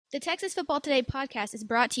The Texas Football Today podcast is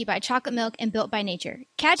brought to you by Chocolate Milk and Built by Nature.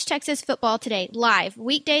 Catch Texas Football Today live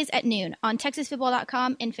weekdays at noon on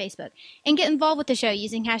TexasFootball.com and Facebook. And get involved with the show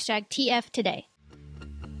using hashtag TFToday.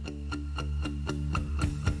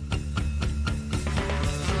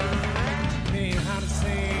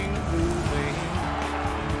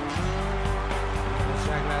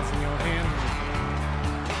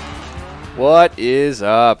 What is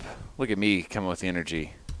up? Look at me coming with the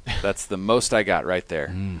energy. That's the most I got right there.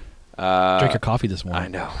 Drink your coffee this morning. I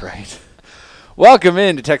know, right? Welcome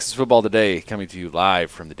in to Texas Football Today, coming to you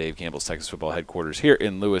live from the Dave Campbell's Texas Football headquarters here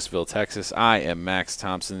in Lewisville, Texas. I am Max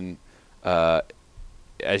Thompson. As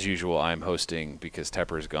usual, I'm hosting because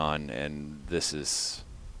Tepper is gone, and this is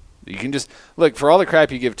 – you can just – look, for all the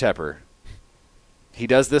crap you give Tepper, he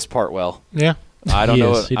does this part well. Yeah. I don't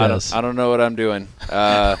know. He does. I don't know what I'm doing.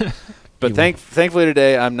 But thankfully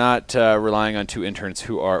today, I'm not relying on two interns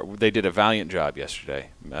who are. They did a valiant job yesterday,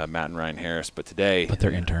 Matt and Ryan Harris. But today,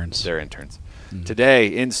 they're interns. They're interns. Mm-hmm. Today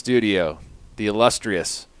in studio, the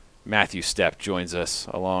illustrious Matthew Stepp joins us,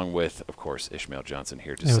 along with, of course, Ishmael Johnson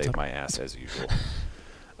here to save my ass as usual.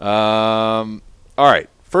 All right.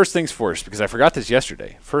 First things first, because I forgot this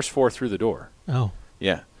yesterday. First four through the door. Oh.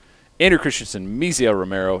 Yeah. Andrew Christensen, Miziel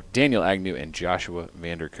Romero, Daniel Agnew, and Joshua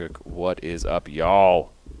Vandercook. What is up,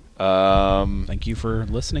 y'all? Thank you for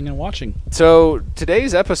listening and watching. So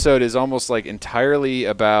today's episode is almost like entirely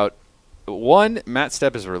about, one, Matt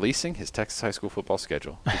Stepp is releasing his Texas high school football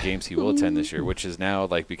schedule, the games he will attend this year, which is now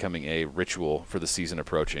like becoming a ritual for the season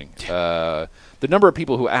approaching. The number of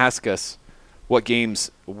people who ask us what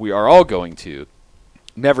games we are all going to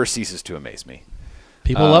never ceases to amaze me.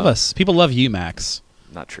 People love us. People love you, Max.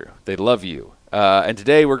 Not true. They love you. And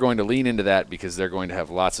today we're going to lean into that because they're going to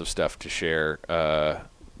have lots of stuff to share,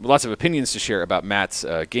 lots of opinions to share about Matt's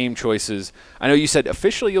game choices. I know you said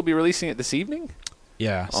officially you'll be releasing it this evening?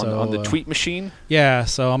 Yeah. On the tweet machine? Yeah,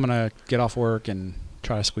 so I'm going to get off work and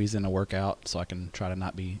try to squeeze in a workout so I can try to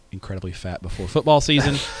not be incredibly fat before football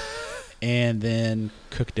season. And then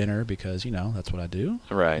cook dinner because, that's what I do.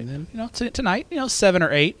 Right. And then, tonight, 7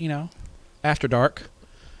 or 8, after dark.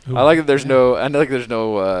 I like that there's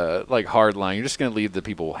no like hard line. You're just going to leave the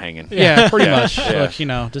people hanging. Yeah, pretty much. Yeah.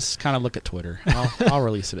 Look, just kind of look at Twitter. I'll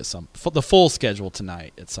release it at the full schedule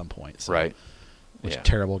tonight at some point. So, right. Which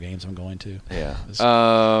terrible games I'm going to. Yeah.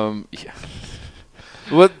 Yeah.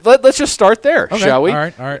 Well, let's just start there, shall we? All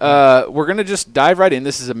right. We're going to just dive right in.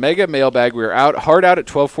 This is a mega mailbag. We're hard out at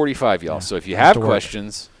 12:45, y'all. Yeah, so if you have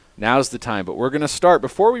questions, now's the time. But we're going to start,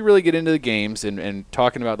 before we really get into the games and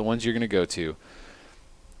talking about the ones you're going to go to,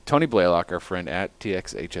 Tony Blaylock, our friend at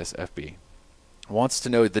TXHSFB, wants to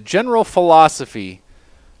know the general philosophy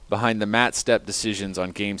behind the Matt Stepp decisions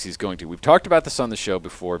on games he's going to. We've talked about this on the show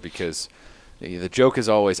before because the joke is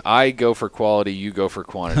always, I go for quality, you go for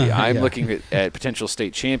quantity. I'm looking at potential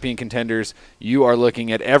state champion contenders. You are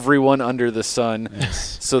looking at everyone under the sun.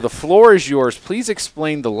 Yes. So the floor is yours. Please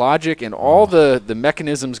explain the logic and all the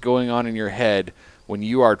mechanisms going on in your head when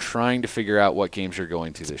you are trying to figure out what games you're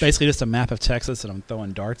going to this year. Basically just a map of Texas and I'm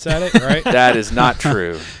throwing darts at it, right? That is not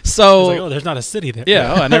true. So there's not a city there.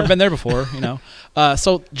 Yeah, I've never been there before,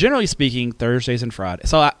 So generally speaking, Thursdays and Fridays.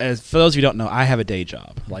 So for those of you who don't know, I have a day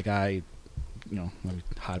job. Like let me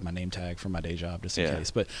hide my name tag from my day job just in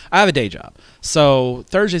case. But I have a day job. So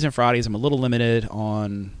Thursdays and Fridays, I'm a little limited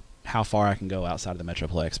on how far I can go outside of the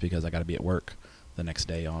Metroplex because I got to be at work the next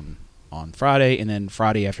day on Friday. And then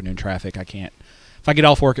Friday afternoon traffic, I can't. If I get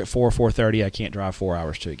off work at 4:30, I can't drive 4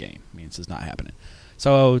 hours to a game. I mean, this is not happening.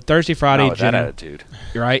 So Thursday, Friday. That attitude.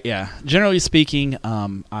 You're right, yeah. Generally speaking,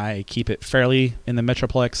 I keep it fairly in the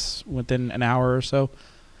Metroplex within an hour or so.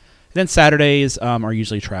 Then Saturdays are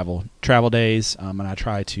usually travel days, and I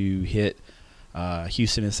try to hit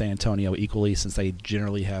Houston and San Antonio equally since they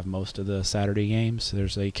generally have most of the Saturday games.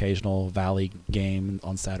 There's the occasional Valley game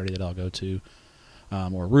on Saturday that I'll go to,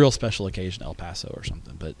 or a real special occasion, El Paso or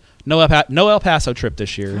something. But no El Paso trip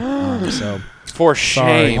this year. So for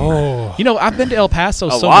shame. Oh. I've been to El Paso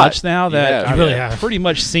so lot. much now that You really have. pretty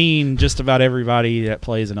much seen just about everybody that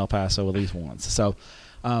plays in El Paso at least once. So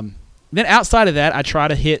then outside of that, I try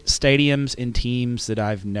to hit stadiums and teams that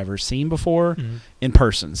I've never seen before in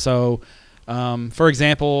person. So, for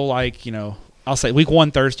example, I'll say Week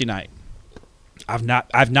 1 Thursday night. I've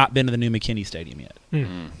not been to the new McKinney Stadium yet.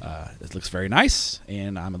 It looks very nice,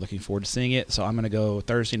 and I'm looking forward to seeing it. So I'm going to go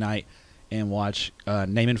Thursday night and watch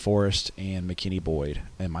Naaman Forest and McKinney Boyd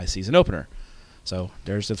in my season opener. So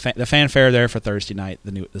there's the fanfare there for Thursday night,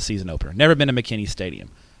 the season opener. Never been to McKinney Stadium.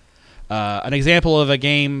 An example of a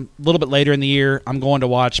game a little bit later in the year, I'm going to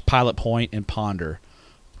watch Pilot Point and Ponder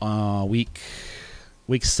week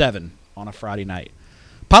 7 on a Friday night.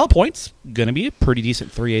 Pilot Point's going to be a pretty decent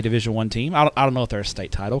 3A Division I team. I don't know if they're a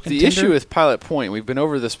state title contender. The issue with Pilot Point, we've been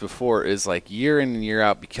over this before, is like year in and year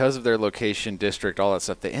out, because of their location, district, all that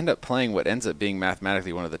stuff, they end up playing what ends up being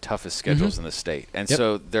mathematically one of the toughest schedules in the state. And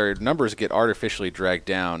so their numbers get artificially dragged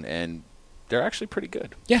down, and they're actually pretty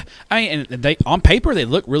good. Yeah, and they on paper they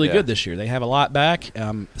look really good this year. They have a lot back.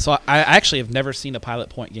 So I actually have never seen a Pilot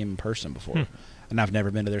Point game in person before, and I've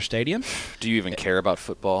never been to their stadium. Do you even care about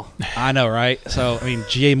football? I know, right? So I mean,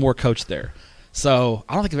 G.A. Moore coached there, so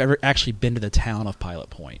I don't think I've ever actually been to the town of Pilot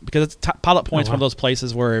Point, because Pilot Point's one of those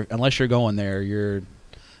places where unless you're going there, you're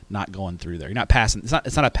not going through there. You're not passing.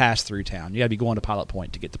 It's not a pass through town. You got to be going to Pilot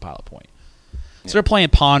Point to get to Pilot Point. So they're playing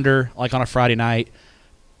Ponder like on a Friday night.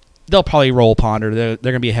 They'll probably roll Ponder. They're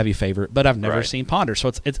going to be a heavy favorite, but I've never seen Ponder.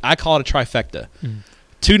 So it's I call it a trifecta.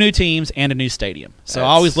 2 new teams and a new stadium. So I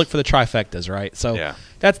always look for the trifectas, right? So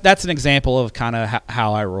that's an example of kind of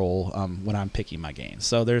how I roll when I'm picking my games.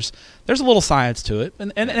 So there's a little science to it,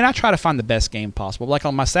 and I try to find the best game possible. Like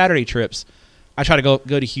on my Saturday trips, I try to go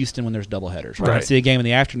to Houston when there's doubleheaders. Right? I see a game in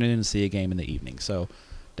the afternoon and see a game in the evening. So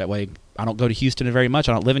that way I don't go to Houston very much.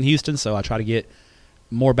 I don't live in Houston, so I try to get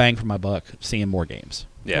more bang for my buck seeing more games.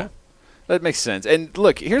 Yeah. That makes sense. And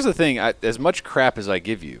look, here's the thing: as much crap as I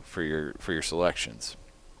give you for your selections,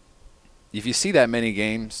 if you see that many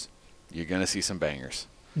games, you're going to see some bangers.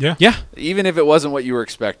 Yeah. Even if it wasn't what you were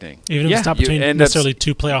expecting. Even if it's not between necessarily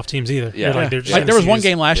 2 playoff teams either. Yeah. Like there was one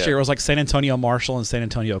game last year. It was like San Antonio Marshall and San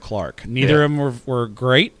Antonio Clark. Neither of them were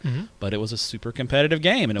great, but it was a super competitive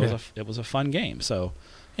game, and it was a fun game. So,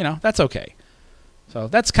 that's okay. So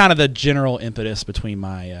that's kind of the general impetus between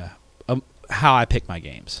my how I pick my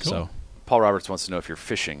games. Cool. So. Paul Roberts wants to know if you're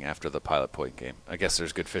fishing after the Pilot Point game. I guess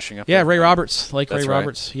there's good fishing up there. there. Ray Roberts, Lake That's Ray right.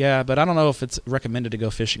 Roberts. Yeah, but I don't know if it's recommended to go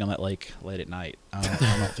fishing on that lake late at night. I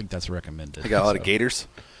don't think that's recommended. They got a lot of gators.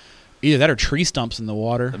 Either that or tree stumps in the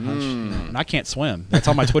water. And I can't swim. That's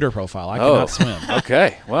on my Twitter profile. I cannot swim.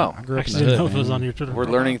 Okay, well. I grew up in I the didn't hood, know if it was man. on your Twitter. We're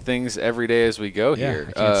learning things every day as we go here.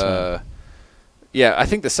 I can't swim. Yeah, I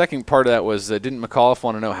think the second part of that was, didn't McAuliffe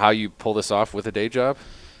want to know how you pull this off with a day job?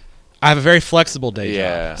 I have a very flexible day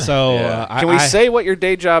job. So can we say what your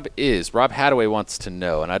day job is? Rob Hadaway wants to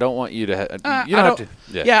know, and I don't want you to. You don't have to.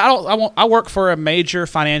 Yeah, I won't. I work for a major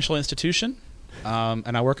financial institution,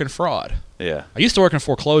 and I work in fraud. Yeah. I used to work in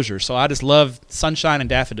foreclosures, so I just love sunshine and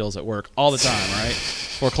daffodils at work all the time, right?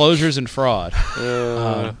 Foreclosures and fraud.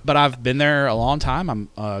 But I've been there a long time.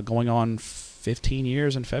 I'm going on 15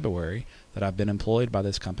 years in February that I've been employed by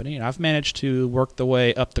this company, and I've managed to work the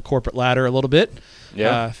way up the corporate ladder a little bit.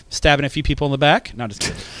 Stabbing a few people in the back. No, just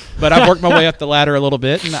kidding. But I've worked my way up the ladder a little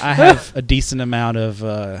bit, and I have a decent amount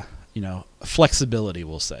of, flexibility,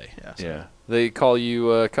 we'll say. Yeah. They call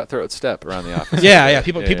you Cutthroat Step around the office.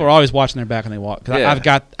 People are always watching their back when they walk. 'Cause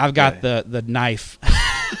I've got the knife,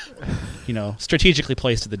 strategically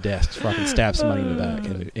placed at the desk so I can stab somebody in the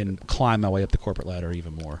back and climb my way up the corporate ladder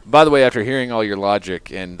even more. By the way, after hearing all your logic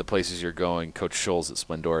and the places you're going, Coach Scholes at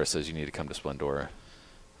Splendora says you need to come to Splendora.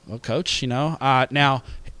 Well, Coach, now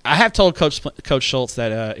I have told Coach Schultz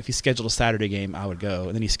that if he scheduled a Saturday game, I would go.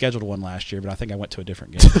 And then he scheduled one last year, but I think I went to a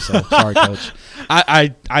different game. So sorry, Coach.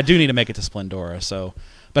 I do need to make it to Splendora. So,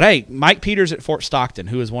 but hey, Mike Peters at Fort Stockton,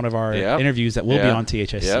 who is one of our interviews that will be on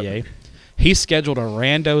THSCA, he scheduled a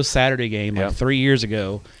rando Saturday game like 3 years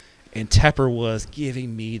ago. And Tepper was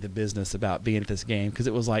giving me the business about being at this game because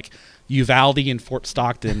it was like Uvalde and Fort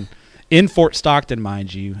Stockton. In Fort Stockton,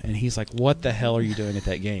 mind you, and he's like, "What the hell are you doing at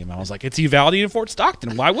that game?" I was like, "It's Uvalde and Fort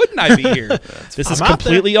Stockton. Why wouldn't I be here? This is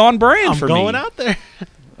completely on brand for me." I'm going out there.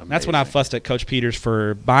 That's when I fussed at Coach Peters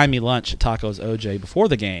for buying me lunch at Tacos OJ before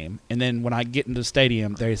the game, and then when I get into the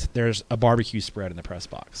stadium, there's a barbecue spread in the press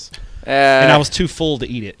box, and I was too full to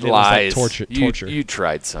eat it. It Lies. was like torture. You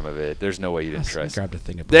tried some of it. There's no way you didn't try. I grabbed a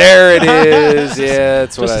thing of there it is. Yeah,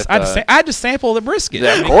 that's what I thought. I just sample the brisket.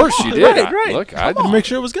 Yeah, of course you did. Right. Look, I'd make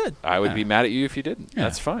sure it was good. I would be mad at you if you didn't. Yeah.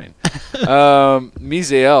 That's fine.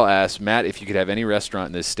 Mizael asked, Matt, if you could have any restaurant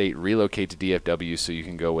in this state relocate to DFW so you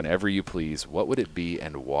can go whenever you please, what would it be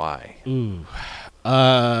and why? Ooh.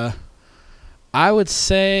 I would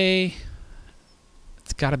say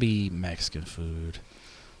it's got to be Mexican food,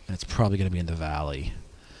 and it's probably going to be in the Valley.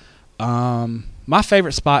 My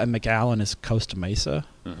favorite spot in McAllen is Costa Mesa.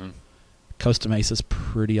 Mm-hmm. Costa Mesa's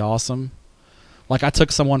pretty awesome. Like, I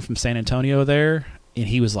took someone from San Antonio there, and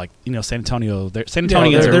he was like, San Antonio. San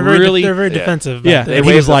Antonians are really they're very defensive. Yeah, they and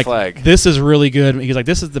wave he was the like, flag. "This is really good." He's like,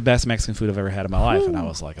 "This is the best Mexican food I've ever had in my life," and I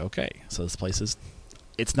was like, "Okay, so this place is."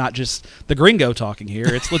 It's not just the gringo talking here;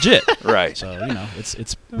 it's legit. Right. So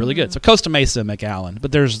it's really good. So Costa Mesa, McAllen,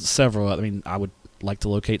 but there's several. I mean, like to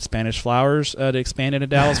locate Spanish Flowers to expand into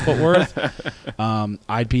Dallas-Fort Worth.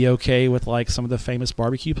 I'd be okay with like some of the famous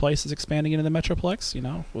barbecue places expanding into the Metroplex.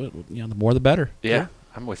 The more the better. Yeah,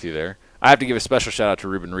 I'm with you there. I have to give a special shout out to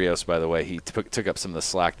Ruben Rios, by the way. He took up some of the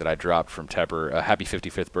slack that I dropped from Tepper. Happy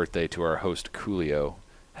 55th birthday to our host Coolio.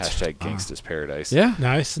 Hashtag Gangsta's Paradise. Yeah.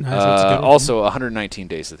 Nice. Also, 119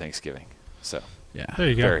 days to Thanksgiving. So yeah, there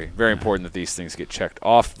you go. Very, very important that these things get checked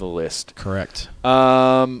off the list. Correct.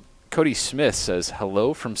 Cody Smith says,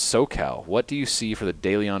 hello from SoCal. What do you see for the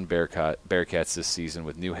De Leon Bearcats this season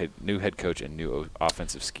with new head coach and new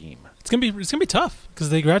offensive scheme? It's gonna be tough because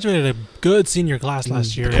they graduated a good senior class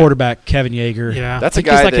last year. The quarterback Kevin Yeager. Yeah, that's a he's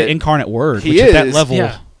guy like that an incarnate word. He which is at that level.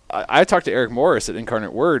 Yeah. I talked to Eric Morris at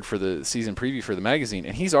Incarnate Word for the season preview for the magazine,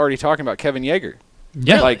 and he's already talking about Kevin Yeager.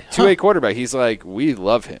 Yeah, like 2A quarterback. He's like, we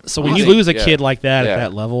love him. So when you lose a kid like that Yeah. at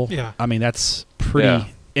that level, I mean that's pretty. Yeah.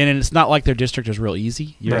 And it's not like their district is real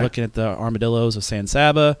easy. You're looking at the Armadillos of San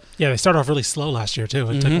Saba. Yeah, they started off really slow last year too.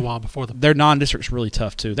 It took a while before their non-district's really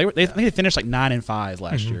tough too. I think they finished like 9-5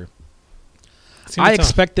 last year. I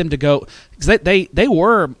expect them to go because they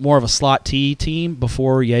were more of a slot T team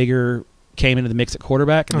before Yeager came into the mix at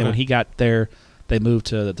quarterback, and then when he got there, they moved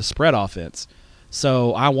to the spread offense.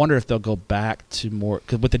 So I wonder if they'll go back to more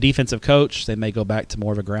because with the defensive coach, they may go back to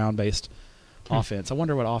more of a ground-based offense. I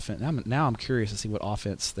wonder what offense. Now I'm curious to see what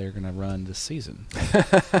offense they're going to run this season.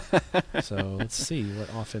 So let's see what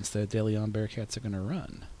offense the De Leon Bearcats are going to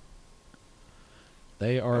run.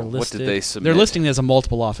 They are listed. What did they submit? They're listing as a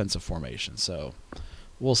multiple offensive formation. So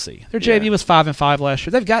we'll see. Their JV was 5-5 last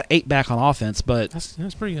year. They've got 8 back on offense, but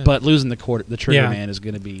that's pretty good. But losing the trigger man is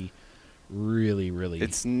going to be really, really.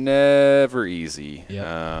 It's never easy.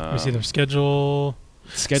 Yeah. We see their schedule.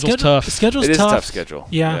 Schedule's tough. Schedule's it is tough. a tough schedule.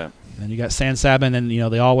 Yeah. And you got San Saba, and then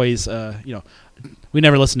they always we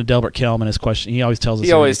never listen to Delbert Kelm and his question. He always tells us.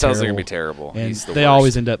 He always tells us they're going to be terrible. And He's the they worst.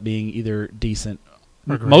 always end up being either decent.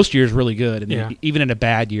 Most years really good, and even in a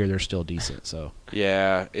bad year, they're still decent. So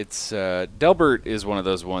yeah, it's Delbert is one of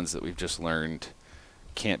those ones that we've just learned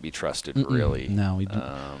can't be trusted. Really, no.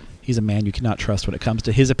 He's a man you cannot trust when it comes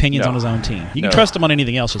to his opinions on his own team. You can trust him on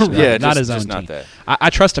anything else, not his own team. That. I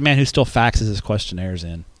trust a man who still faxes his questionnaires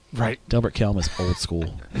in. Right, Delbert Kelm is old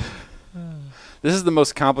school. This is the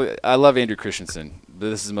most complicated. I love Andrew Christensen.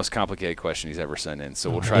 This is the most complicated question he's ever sent in. So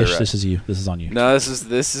we'll try to. This is you. This is on you. No,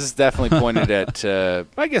 this is definitely pointed at.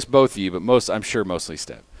 I guess both of you, but I'm sure mostly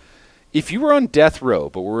Steph. If you were on death row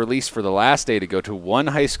but were released for the last day to go to one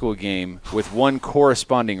high school game with one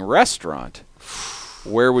corresponding restaurant,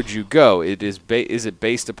 where would you go? Is it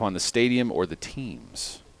based upon the stadium or the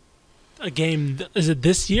teams? A game? Is it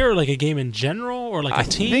this year, or like a game in general, or like a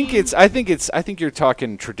team? I think you're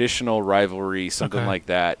talking traditional rivalry, something like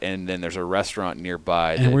that, and then there's a restaurant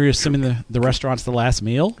nearby. And we're assuming the restaurant's the last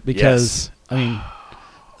meal because I mean,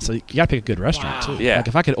 so you got to pick a good restaurant too. Yeah. Like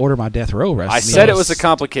if I could order my death row restaurant, I said it was a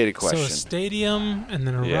complicated question. So a stadium and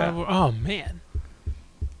then a rivalry. Oh man.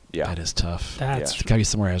 Yeah, that is tough. That's got to be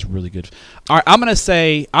somewhere that has really good. All right, I'm gonna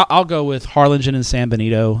say I'll go with Harlingen and San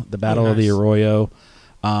Benito, the Battle of the Arroyo.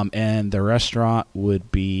 And the restaurant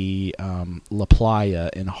would be La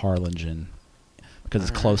Playa in Harlingen because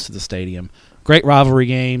it's close to the stadium. Great rivalry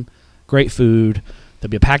game, great food.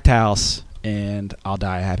 There'll be a packed house, and I'll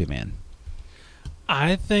die a happy man.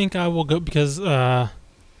 I think I will go because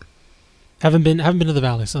haven't been to the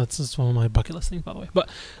Valley, so that's one of my bucket list things, by the way. But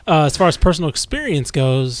as far as personal experience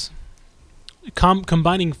goes,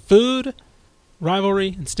 combining food, rivalry,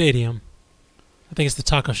 and stadium, I think it's the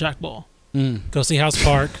Taco Shack Bowl. Go see House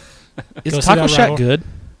Park. Is Taco Shack good?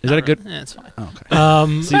 Is that a good? Yeah, it's fine. Oh,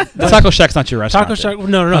 okay. See, the Taco Shack's not your restaurant. Taco Shack.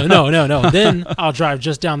 No. Then I'll drive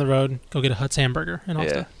just down the road, go get a Hut's hamburger in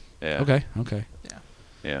Austin. Yeah. Okay.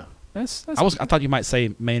 Yeah. That's I thought you might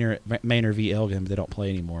say Manor v. Elgin, but they don't play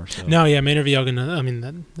anymore. So. No, yeah, Manor v. Elgin. I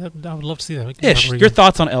mean, I would love to see that. Ish, your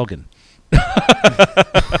thoughts on Elgin?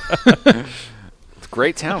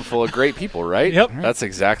 Great town full of great people, right? Yep. That's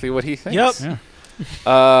exactly what he thinks. Yep.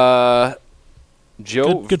 Yeah.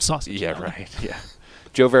 Joe. Good sausage. Yeah, right. Yeah.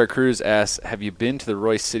 Joe Veracruz asks, have you been to the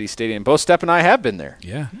Royce City Stadium? Both Step and I have been there.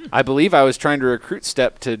 Yeah. I believe I was trying to recruit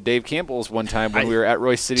Step to Dave Campbell's one time when we were at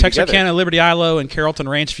Royce City together. Texarkana, Liberty Ilo, and Carrollton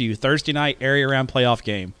Ranchview, Thursday night area round playoff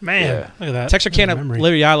game. Man, look at that. Texarkana,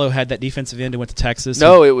 Liberty Ilo had that defensive end and went to Texas.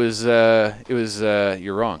 No, it was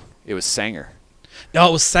you're wrong. It was Sanger. No,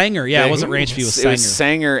 it was Sanger. Yeah, it wasn't Ranchview. It was Sanger. It was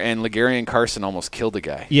Sanger, and Ligarian Carson almost killed a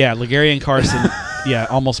guy. Yeah, Ligarian Carson.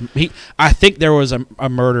 almost. I think there was a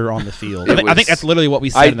murder on the field. I think that's literally what we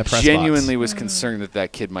said in the press box. I genuinely was concerned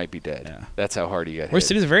that kid might be dead. Yeah. That's how hard he got hit. Royce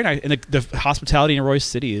City is very nice, and the hospitality in Royce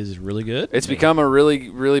City is really good. It's become a really,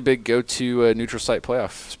 really big go-to neutral site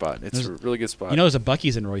playoff spot. It's a really good spot. There's a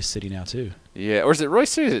Buc-ee's in Royce City now too. Yeah, or is it Royce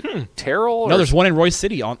City? Is it Terrell? No, there's one in Royce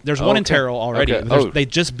City. There's one in Terrell already. Okay. They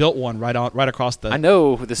just built one right across the. I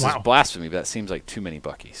know this is blasphemy, but that seems like too many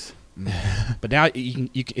Buc-ee's. But now you can,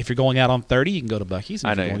 if you're going out on 30, you can go to Buc-ee's.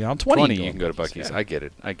 And if you're going out on 20, you can go to Buc-ee's. Yeah.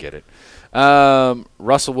 I get it.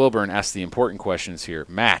 Russell Wilburn asked the important questions here.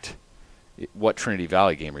 Matt, what Trinity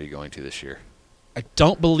Valley game are you going to this year? I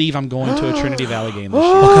don't believe I'm going to a Trinity Valley game this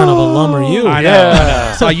year. What kind of a alum are you? I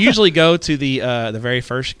know. So I usually go to the very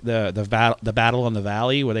first the Battle in the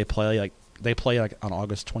Valley where they play on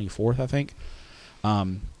August 24th, I think.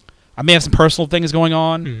 I may have some personal things going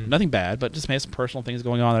on, nothing bad, but just may have some personal things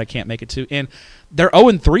going on that I can't make it to. And they're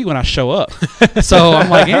 0-3 when I show up, so I'm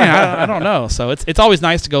like, I don't know. So it's always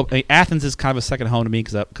nice to go. Athens is kind of a second home to me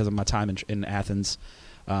because of my time in Athens.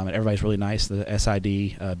 And everybody's really nice. The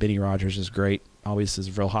SID, Benny Rogers is great. Always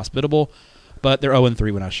is real hospitable. But they're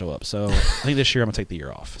 0-3 when I show up. So I think this year I'm going to take the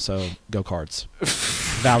year off. So go Cards.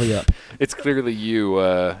 Valley up. It's clearly you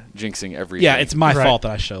jinxing everything. Yeah, it's my fault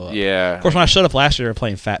that I show up. Yeah. Of course, when I showed up last year, they were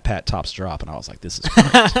playing Fat Pat Tops Drop, and I was like, this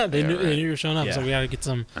is they knew you were showing up, so we got to get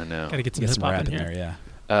some. I know. Got to get some rap in there,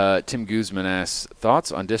 yeah. Tim Guzman asks,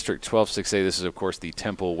 thoughts on District 12-6A? This is, of course, the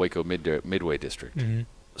Temple Waco Midway District. Mm-hmm.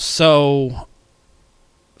 So,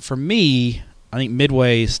 for me, I think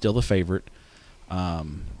Midway is still the favorite.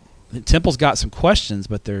 Temple's got some questions,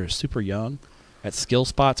 but they're super young at skill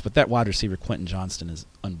spots. But that wide receiver, Quentin Johnston, is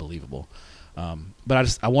unbelievable.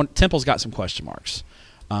 But Temple's got some question marks.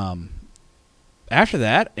 After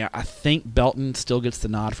that, I think Belton still gets the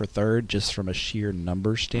nod for third, just from a sheer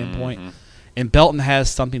numbers standpoint. Mm-hmm. And Belton has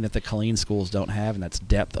something that the Killeen schools don't have, and that's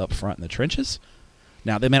depth up front in the trenches.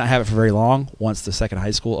 Now, they may not have it for very long. Once the second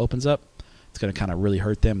high school opens up, it's going to kind of really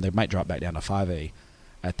hurt them. They might drop back down to 5A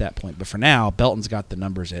at that point. But for now, Belton's got the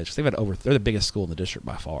numbers edge. They're the biggest school in the district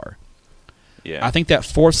by far. Yeah. I think that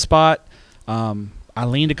fourth spot, I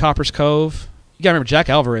lean to Copper's Cove. You got to remember, Jack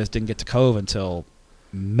Alvarez didn't get to Cove until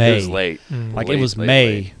May. It was late. It was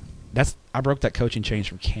May. Late. I broke that coaching change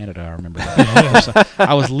from Canada. I remember that. So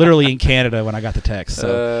I was literally in Canada when I got the text.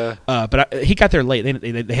 So, but he got there late.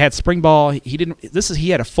 They had spring ball. He didn't. He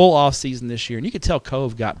had a full off season this year, and you could tell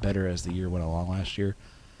Cove got better as the year went along last year.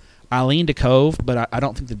 I lean to Cove, but I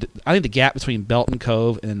don't think I think the gap between Belton,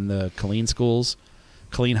 Cove, and the Killeen schools,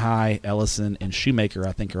 Killeen High, Ellison, and Shoemaker,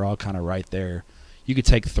 I think are all kind of right there. You could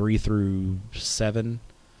take 3 through 7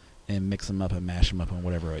 and mix them up and mash them up in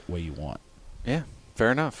whatever way you want. Yeah.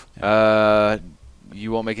 Fair enough. Yeah.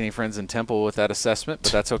 You won't make any friends in Temple with that assessment,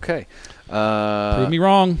 but that's okay. Prove me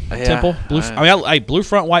wrong, yeah, Temple. Blue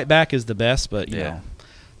front, white back is the best, but you know,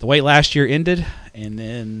 the way last year ended, and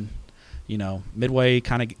then Midway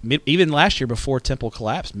even last year before Temple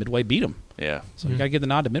collapsed, Midway beat them. Yeah. So you got to give the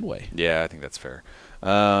nod to Midway. Yeah, I think that's fair.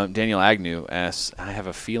 Daniel Agnew asks, I have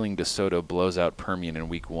a feeling DeSoto blows out Permian in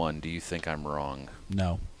week 1. Do you think I'm wrong?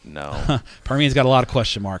 No. Permian's got a lot of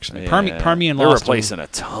question marks. I mean, yeah. Permian They're lost. replacing a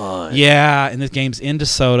ton. Yeah, and this game's in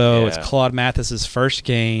DeSoto. Yeah. It's Claude Mathis's first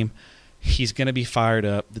game. He's going to be fired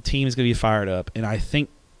up. The team is going to be fired up. And I think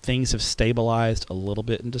things have stabilized a little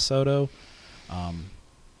bit in DeSoto.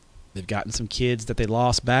 They've gotten some kids that they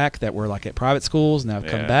lost back that were like at private schools, and now have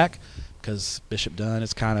come back because Bishop Dunn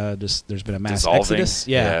is kind of just – there's been a mass exodus.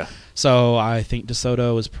 Yeah. So I think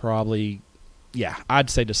DeSoto is probably – I'd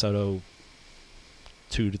say DeSoto –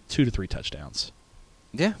 2 to 3 touchdowns.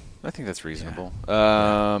 Yeah, I think that's reasonable.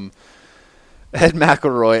 Ed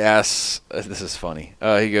McElroy asks, this is funny.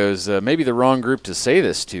 He goes, maybe the wrong group to say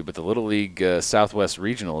this to, but the Little League Southwest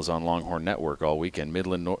Regional is on Longhorn Network all weekend.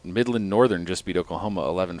 Midland Northern just beat Oklahoma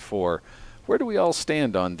 11-4. Where do we all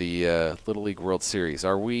stand on the Little League World Series?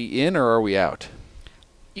 Are we in or are we out?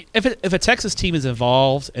 If a Texas team is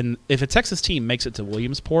involved, and if a Texas team makes it to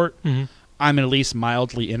Williamsport, I'm at least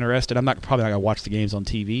mildly interested. I'm probably not gonna watch the games on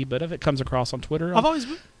TV, but if it comes across on Twitter, I've always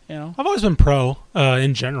been pro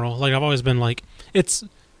in general. Like I've always been like it's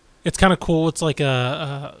kind of cool. It's like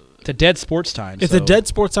it's a dead sports time. It's a dead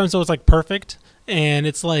sports time, so it's like perfect. And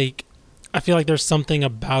it's like I feel like there's something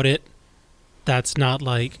about it that's not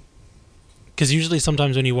like because usually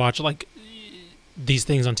sometimes when you watch like these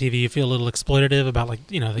things on TV, you feel a little exploitative about like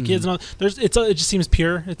the kids and all. It just seems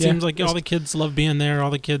pure. It seems like all the kids love being there.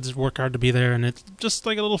 All the kids work hard to be there, and it's just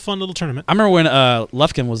like a little fun little tournament. I remember when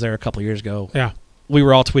Lufkin was there a couple of years ago. Yeah, we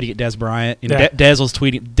were all tweeting at Des Bryant. And Des was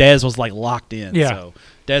tweeting. Des was like locked in. Yeah. So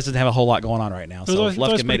Des didn't have a whole lot going on right now. So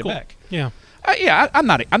Lufkin made it back. Yeah. I'm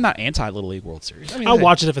not anti Little League World Series. I mean, I'll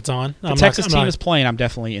watch it if it's on. The Texas team is playing. I'm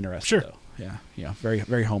definitely interested. Sure. Though. Yeah. Very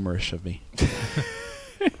very homerish of me.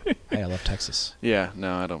 Hey, I love Texas. Yeah,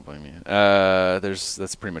 no, I don't blame you.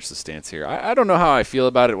 That's pretty much the stance here. I don't know how I feel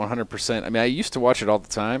about it 100%. I mean, I used to watch it all the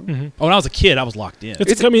time. Mm-hmm. Oh, when I was a kid, I was locked in.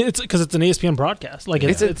 It's because it's an ESPN broadcast. Like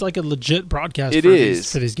it's like a legit broadcast. It for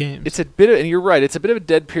is for these games. It's a bit of, and you're right. It's a bit of a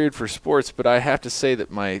dead period for sports, but I have to say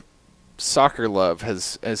that my soccer love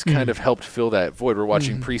has kind of helped fill that void. We're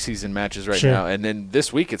watching preseason matches right now, and then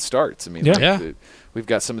this week it starts. I mean, we've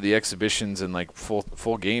got some of the exhibitions and like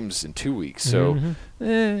full games in 2 weeks. So,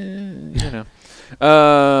 you know,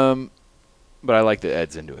 but I like that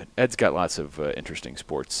Ed's into it. Ed's got lots of interesting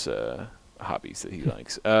sports hobbies that he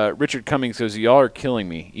likes. Richard Cummings goes, "Y'all are killing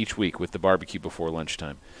me each week with the barbecue before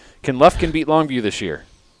lunchtime. Can Lufkin beat Longview this year?"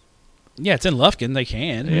 Yeah, it's in Lufkin. They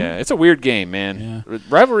can. Yeah, it's a weird game, man.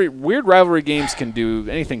 Yeah. Weird rivalry games can do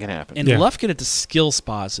anything can happen. And Lufkin at the skill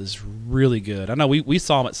spots is really good. I know we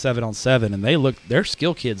saw them at 7-on-7, and their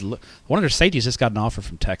skill kids. One of their safeties just got an offer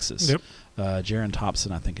from Texas. Yep. Jaron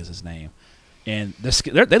Thompson, I think is his name, and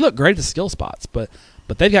they look great at the skill spots, but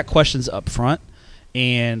they've got questions up front,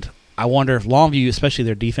 and I wonder if Longview, especially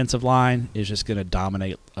their defensive line, is just going to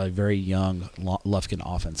dominate a very young Lufkin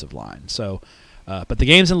offensive line. So. But the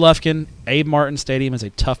game's in Lufkin. Abe Martin Stadium is a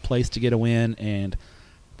tough place to get a win, and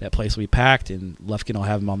that place will be packed, and Lufkin will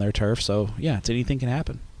have them on their turf. So, yeah, anything can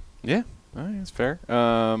happen. Yeah, all right, that's fair.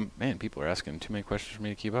 Man, people are asking too many questions for me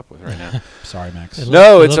to keep up with right now. Sorry, Max.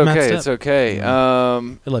 No, it's okay. It's okay. I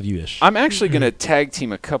love you, Ish. I'm actually going to tag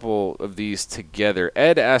team a couple of these together.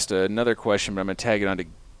 Ed asked another question, but I'm going to tag it on to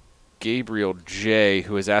Gabriel J.,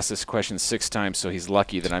 who has asked this question 6 times, so he's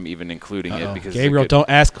lucky that I'm even including it. Because Gabriel, don't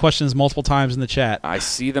ask questions multiple times in the chat. I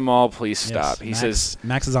see them all. Please stop. He says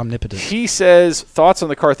Max is omnipotent. He says, thoughts on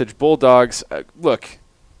the Carthage Bulldogs. Look,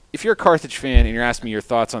 if you're a Carthage fan and you're asking me your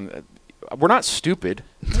thoughts on we're not stupid.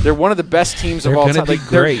 They're one of the best teams of all time.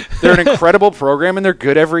 They're an incredible program, and they're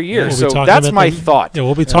good every year. We'll so that's my thought. Yeah,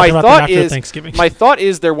 we'll be talking about them after Thanksgiving. My thought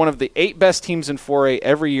is they're one of the 8 best teams in 4A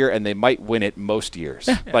every year, and they might win it most years.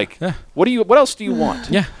 What else do you want?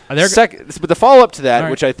 Yeah. But the follow-up to that,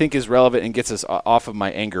 which I think is relevant and gets us off of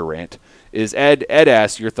my anger rant, is Ed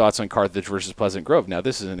asked your thoughts on Carthage versus Pleasant Grove. Now,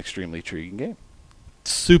 this is an extremely intriguing game.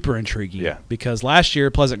 Super intriguing. Because last year,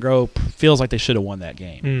 Pleasant Grove feels like they should have won that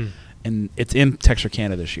game. And it's in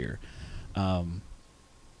Texarkana this year.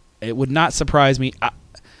 It would not surprise me.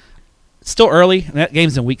 It's still early. And that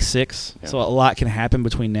game's in week 6, so a lot can happen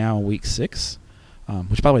between now and week 6.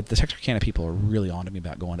 Which, by the way, the Texarkana people are really on to me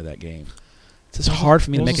about going to that game. It's just hard for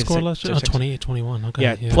me to make a score last year. 28-21. Okay.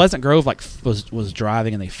 Yeah, Pleasant Grove was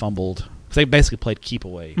driving and they fumbled. They basically played keep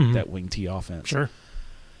away that wing T offense. Sure.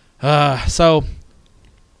 So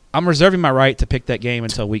I'm reserving my right to pick that game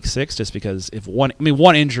until week 6, just because one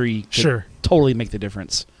injury could totally make the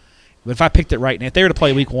difference. But if I picked it right now, if they were to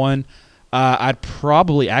play week 1, I'd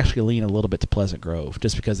probably actually lean a little bit to Pleasant Grove,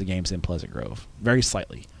 just because the game's in Pleasant Grove, very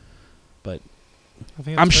slightly. But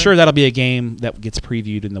I'm sure that'll be a game that gets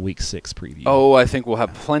previewed in the week 6 preview. Oh, I think we'll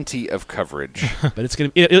have plenty of coverage. But it's gonna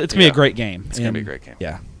be a great game. It's gonna be a great game.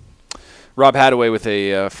 Yeah. Rob Hadaway with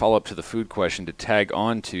a follow-up to the food question to tag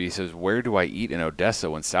on to. He says, where do I eat in Odessa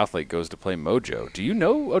when Southlake goes to play Mojo? Do you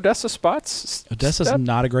know Odessa spots? Odessa's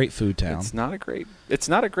not a great food town. It's not a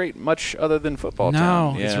great much other than football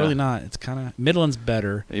town. No, it's really not. It's kind of Midland's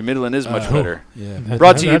better. Midland is much better. Yeah.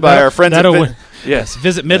 Brought to you by our friends at Yes,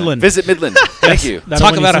 visit Midland. Visit Midland. Thank you.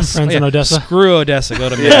 Talk about us friends in Odessa. Screw Odessa. Go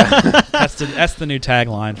to Midland. That's the new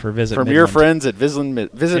tagline for Visit From Midland. your friends at Visit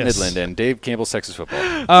Midland and Dave Campbell's Texas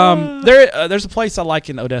Football. There's a place I like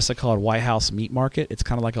in Odessa called White House Meat Market. It's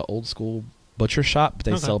kind of like an old school butcher shop, but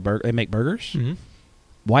they sell they make burgers. Mm-hmm.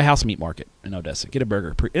 White House Meat Market in Odessa. Get a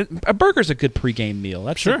burger. A burger's a good pregame meal.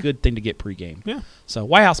 That's a good thing to get pregame. Yeah. So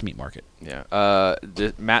White House Meat Market. Yeah.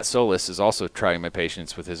 Matt Solis is also trying my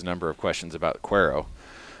patience with his number of questions about Cuero.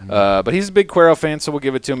 But he's a big Cuero fan, so we'll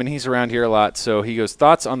give it to him, and he's around here a lot. So he goes,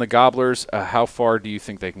 thoughts on the Gobblers? How far do you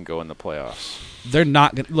think they can go in the playoffs? They're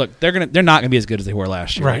not gonna be as good as they were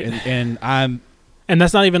last year. Right. And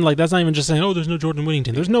that's not even just saying, oh, there's no Jordan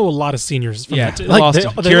Whittington. There's no a lot of seniors from that team. They lost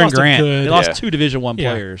Kieran Grant. They lost 2 Division I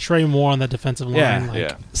players. Trey Moore on that defensive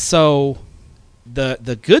line. So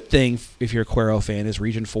the good thing, if you're a Cuero fan, is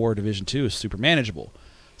Region 4 Division 2 is super manageable.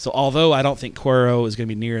 So although I don't think Cuero is going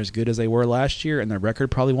to be near as good as they were last year, and their record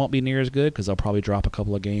probably won't be near as good because they'll probably drop a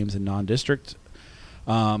couple of games in non-district,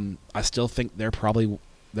 I still think they're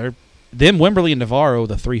them, Wimberley, and Navarro,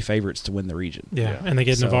 the 3 favorites to win the region. Yeah, and they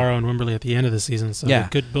get So- Navarro and Wimberley at the end of the season, so Yeah. they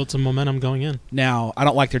could build some momentum going in. Now, I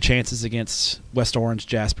don't like their chances against West Orange,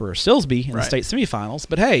 Jasper, or Silsby in the Right. state semifinals.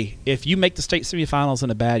 But hey, if you make the state semifinals in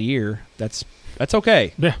a bad year, that's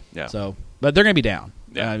okay. Yeah. Yeah. So, but they're going to be down.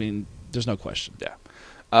 Yeah. I mean, there's no question.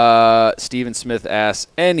 Yeah. Stephen Smith asks,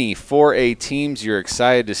 any 4A teams you're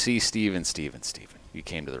excited to see? Steven, you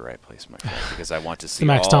came to the right place, my friend, because I want to see The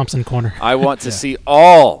Max all, Thompson corner. I want to Yeah. see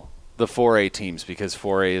all the 4A teams because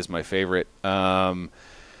 4A is my favorite. And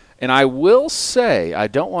I will say I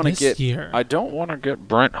don't want to This get year.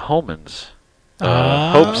 Brent Holman's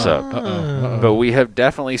hopes up. Uh-oh. But we have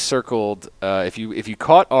definitely circled. If you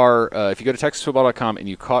caught our if you go to TexasFootball.com and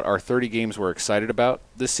you caught our 30 games we're excited about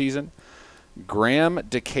this season, Graham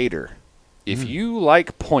Decatur. If you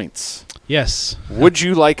like points, Yes. would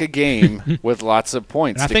you like a game with lots of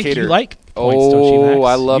points? And I think Decatur. you like points, don't you, Max?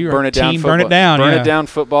 I love You are Burn It Down team football. Burn It Down, Burn yeah. It Down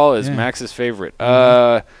football is Yeah. Max's favorite.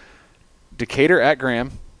 Decatur at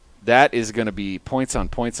Graham. That is going to be points on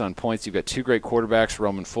points on points. You've got 2 great quarterbacks,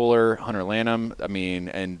 Roman Fuller, Hunter Lanham. I mean,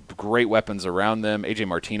 and great weapons around them. AJ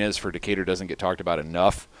Martinez for Decatur doesn't get talked about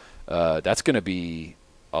enough. That's going to be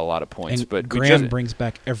a lot of points. And But we Graham just- brings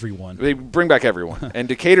back everyone. they bring back everyone. And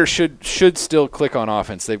Decatur should still click on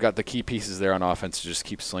offense. They've got the key pieces there on offense to just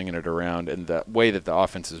keep slinging it around. And the way that the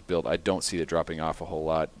offense is built, I don't see it dropping off a whole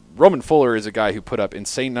lot. Roman Fuller is a guy who put up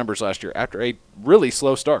insane numbers last year after a really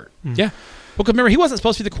slow start. Yeah. Well, 'cause remember, he wasn't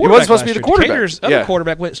supposed to be the He quarterback. wasn't supposed to be last the year. quarterback. Decatur's other Yeah.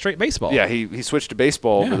 quarterback went straight baseball. Yeah, he switched to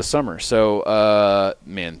baseball Yeah. over the summer. So,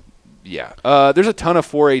 yeah. There's a ton of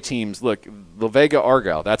 4A teams. Look, La Vega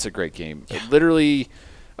Argyle, that's a great game. Literally,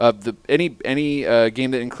 any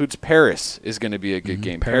game that includes Paris is going to be a good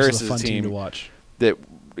game. Paris is a is fun a team to team watch. that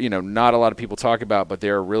not a lot of people talk about, but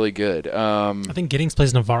they're really good. I think Giddings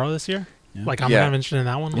plays Navarro this year. Yeah. Like, I'm Yeah. kind of interested in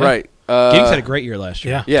that one. Right. Giddings had a great year last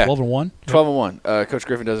year. Yeah. 12-1. 12-1. Coach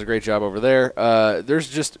Griffin does a great job over there. There's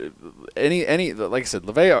just any like I said,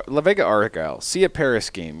 La Vega Argyle, see a Paris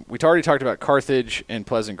game. We already talked about Carthage and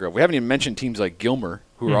Pleasant Grove. We haven't even mentioned teams like Gilmer,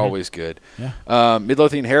 who are always good. Yeah.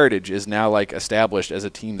 Midlothian Heritage is now like established as a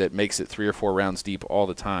team that makes it 3 or 4 rounds deep all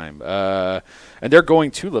the time. And they're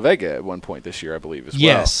going to La Vega at one point this year, I believe, as well.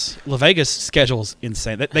 Yes. La Vega's schedule is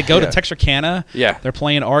insane. They go to Yeah. Texarkana. Yeah. They're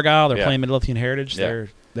playing Argyle. They're Yeah. playing Midlothian Heritage. Yeah.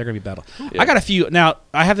 They're going to be battle. Yeah. I got a few. Now,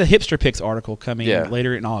 I have the Hipster Picks article coming Yeah.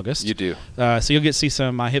 later in August. You do. So you'll get to see some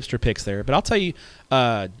of my Hipster Picks there. But I'll tell you,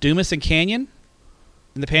 Dumas and Canyon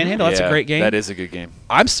in the Panhandle, that's a Yeah, great game. That is a good game.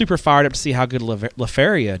 I'm super fired up to see how good La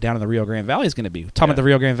Feria down in the Rio Grande Valley is going to be. Talking about the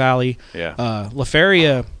Rio Grande Valley, Yeah. La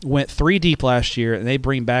Feria went 3 deep last year, and they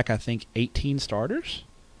bring back, I think, 18 starters.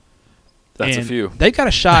 That's And a few. They got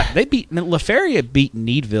a shot. La Feria beat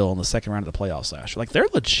Needville in the second round of the playoffs last year. Like, they're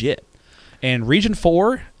legit. And Region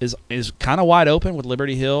 4 is kind of wide open with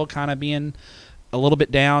Liberty Hill kind of being a little bit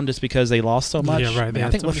down just because they lost so much. Yeah, right. I mean, They I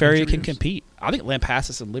had think so La many Feria can contributors. compete. I think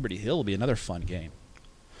Lampasas and Liberty Hill will be another fun game.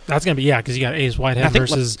 That's going to be, because you got Ace I Whitehead think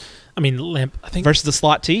versus, I think, Versus the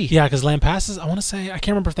slot T. yeah, because Lampasas, I want to say, I can't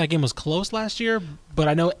remember if that game was close last year, but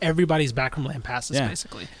I know everybody's back from Lampasas, Yeah.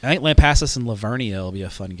 basically. I think Lampasas and Lavernia will be a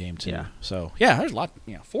fun game too. Yeah. So there's a lot.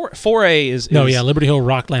 4A is Liberty Hill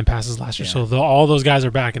rocked Lampasas last year, Yeah. so all those guys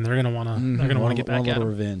are back, and they're going to want to Mhm. they're going to want Want to get back a at little 'em.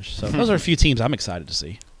 revenge. So those are a few teams I'm excited to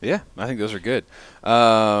see. Yeah, I think those are good.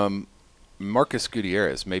 Marcus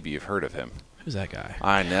Gutierrez, maybe you've heard of him. Who's that guy?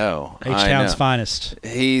 I know. H-Town's finest.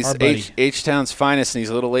 He's Our buddy. H-Town's finest, and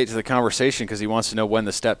he's a little late to the conversation because he wants to know when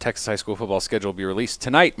the Step Texas High School football schedule will be released.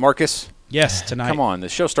 Tonight, Marcus. Yes, tonight. Come on, the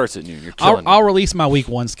show starts at noon. You're killing I'll me. release my week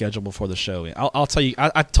 1 schedule before the show. I'll tell you.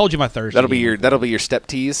 I told you my Thursday. That'll be game. your step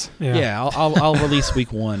tease. Yeah, I'll release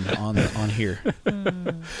week 1 on here.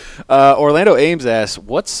 Orlando Ames asks,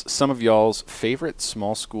 "What's some of y'all's favorite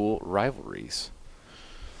small school rivalries?"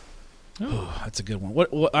 That's a good one.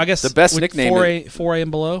 What I guess The best with nickname 4A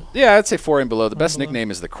and below. Yeah, I'd say 4 and below. The best below.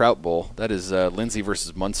 nickname is the Kraut Bowl. That is Lindsay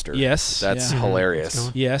versus Munster. Yes, that's yeah. hilarious. That's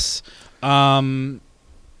good. Yes.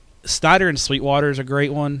 Snyder and Sweetwater is a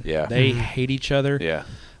great one. Yeah. They Mhm. hate each other. Yeah,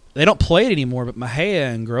 They don't play it anymore, but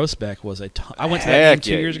Mahia and Grossbeck was a ton. I went to that Heck game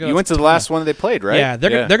 2 yeah. years ago. You went to the last one that they played, right? Yeah,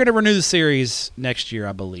 they're going to renew the series next year,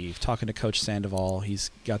 I believe. Talking to Coach Sandoval,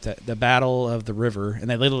 he's got the Battle of the River, and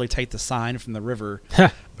they literally take the sign from the river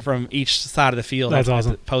from each side of the field. That's at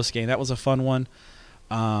awesome. the post game. That was a fun one.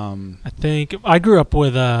 I think I grew up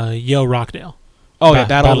with Yo Rockdale.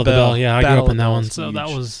 Battle of the Bell. Yeah, I Battle grew up of in the that Bell one, is so huge.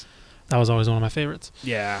 that was always one of my favorites.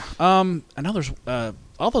 Yeah. I know there's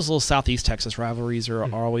all those little Southeast Texas rivalries are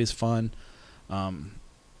always fun.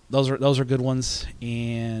 Those are good ones,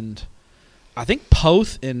 and I think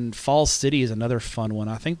Poth in Falls City is another fun one.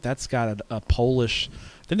 I think that's got a Polish.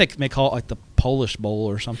 I think they may call it like the Polish Bowl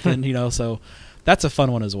or something, so that's a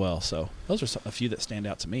fun one as well. So those are a few that stand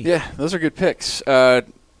out to me. Yeah, those are good picks. I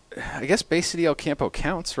guess Bay City El Campo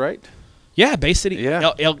counts, right? Yeah, Bay City,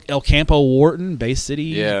 Yeah. El Campo Wharton, Bay City,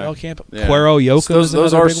 Yeah. El Campo, Yeah. Cuero Yoko. So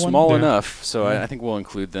those are small one. enough, so Yeah. I think we'll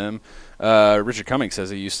include them. Richard Cummings says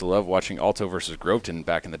he used to love watching Alto versus Groveton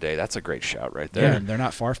back in the day. That's a great shout right Yeah, there. and they're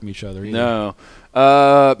not far from each other either. No.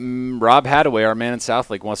 Rob Hadaway, our man in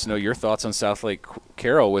Southlake, wants to know your thoughts on Southlake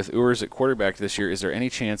Carroll with Ewers at quarterback this year. Is there any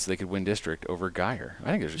chance they could win district over Geyer?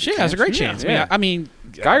 I think there's a good Yeah, chance. it's a great chance. Yeah. I mean,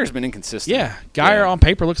 Geyer's been inconsistent. yeah, Geyer Yeah. on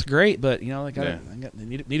paper looks great, but they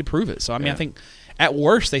need to prove it. So I mean, Yeah. I think at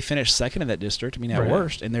worst they finish second in that district. I mean, at Right.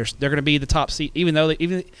 worst, and they're going to be the top seed. Even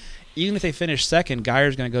if they finish second,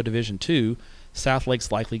 Geyer's going to go Division II.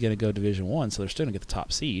 Southlake's likely going to go Division I, so they're still going to get the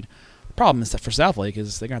top seed. The problem is that for Southlake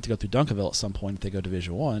is they're going to have to go through Duncanville at some point if they go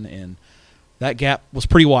Division I, and that gap was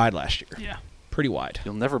pretty wide last year. Yeah. Pretty wide.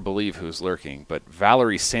 You'll never believe who's lurking, but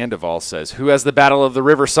Valerie Sandoval says, who has the Battle of the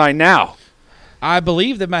River sign now? I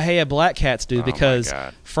believe the Mahia Black Cats do Oh, my because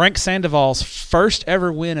God. Frank Sandoval's first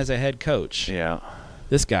ever win as a head coach, Yeah.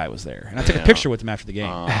 this guy was there. And I took Yeah. a picture with him after the game.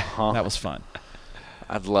 Uh-huh. That was fun.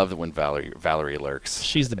 I'd love it when Valerie lurks.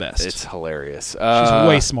 She's the best. It's hilarious. She's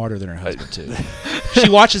way smarter than her husband, too. She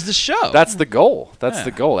watches the show. That's the goal. That's Yeah.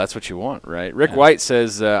 the goal. That's what you want, right? Rick White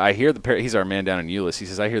says, I hear he's our man down in Euless. He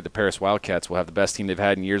says, I hear the Paris Wildcats will have the best team they've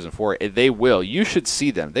had in years and four. They will. You should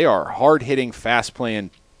see them. They are hard-hitting,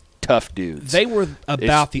 fast-playing, tough dudes. They were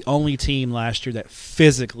about the only team last year that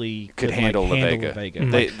physically Could like, handle La Vega.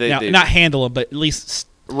 Mm-hmm. Not handle them, but at least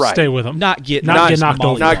right. Stay with them. not get Not get knocked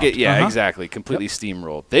mollywopped. over. Uh-huh. Exactly. Completely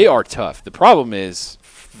steamrolled. They are tough. The problem is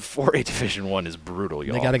 4A Division 1 is brutal,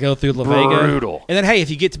 y'all. They got to go through La Vega. Brutal. And then, hey, if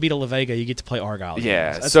you get to beat a La Vega, you get to play Argyle.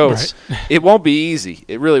 Yeah, That's so nice. it won't be easy.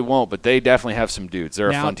 It really won't, but they definitely have some dudes.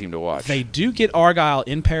 They're Now, a fun team to watch. They do get Argyle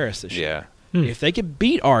in Paris this year. yeah. If they could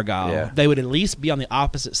beat Argyle, Yeah. they would at least be on the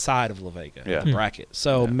opposite side of La Vega, Yeah. the bracket.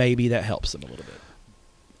 So Yeah. maybe that helps them a little bit.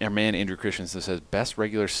 Our man Andrew Christensen says, best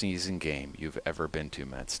regular season game you've ever been to,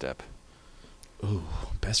 Matt Stepp. Ooh,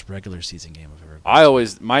 best regular season game I've ever been I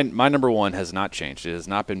always my number one has not changed. It has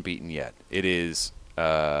not been beaten yet. It is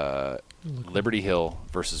Liberty Hill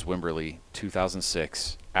versus Wimberley,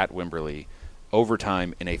 2006 at Wimberley,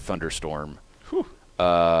 overtime in a thunderstorm.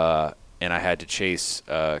 And I had to chase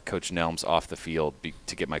Coach Nelms off the field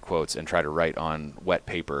to get my quotes and try to write on wet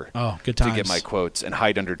paper Oh, good to times. get my quotes and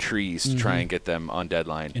hide under trees to try and get them on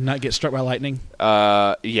deadline. And not get struck by lightning.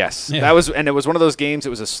 Yes, Yeah. that was, and it was one of those games. It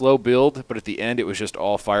was a slow build, but at the end, it was just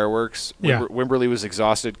all fireworks. Yeah. Wimberley was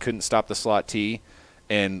exhausted, couldn't stop the slot T,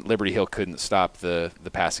 and Liberty Hill couldn't stop the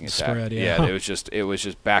passing attack. Spread, yeah. It was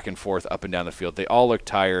just back and forth, up and down the field. They all looked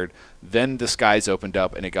tired. Then the skies opened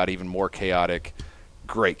up, and it got even more chaotic.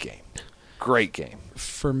 Great game. Great game.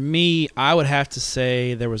 For me, I would have to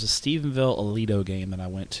say there was a Stephenville Aledo game that I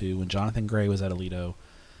went to when Jonathan Gray was at Aledo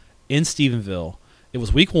in Stephenville. It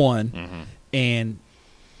was week 1, and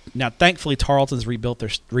now thankfully Tarleton's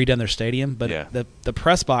redone their stadium, but Yeah. the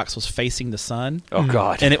press box was facing the sun, Oh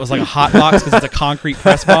God! and it was like a hot box because it's a concrete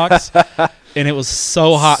press box, and it was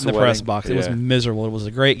so hot in the press Sweating, box. It was yeah. miserable. It was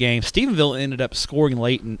a great game. Stephenville ended up scoring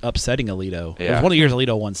late and upsetting Aledo. It Yeah. was one of the years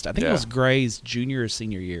Aledo won. I think Yeah. it was Gray's junior or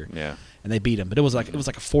senior year. Yeah. And they beat him, but it was like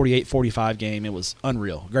a 48-45 game. It was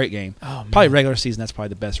unreal, great game. Oh, man. Probably regular season. That's probably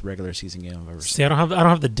the best regular season game I've ever See, seen. I don't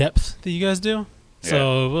have the depth that you guys do.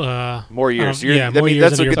 So More years. yeah, I more mean, years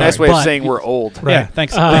that's a under good your nice belt. way of But- saying we're old. Right. Yeah,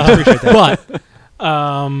 thanks. Appreciate that.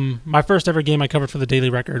 But my first ever game I covered for the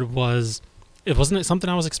Daily Record wasn't it something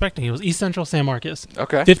I was expecting. It was East Central San Marcos,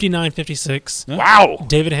 Okay. 59-56. Yeah. Wow.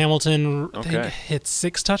 David Hamilton I think, Okay. hit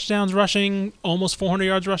 6 touchdowns rushing, almost 400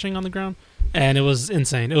 yards rushing on the ground, and it was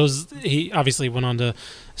insane. He obviously went on to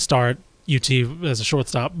start UT as a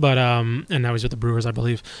shortstop, but and now he's with the Brewers, I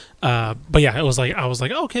believe. But yeah, I was like,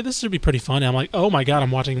 oh, okay, this should be pretty fun. And I'm like, oh my god,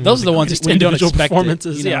 I'm watching. Those are the ones greatest when you don't individual expect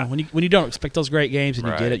performances. it. You know, Yeah, when you don't expect those great games and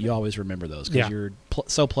you Right. get it, you always remember those Yeah. because you're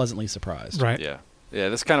so pleasantly surprised. right. Yeah. Yeah,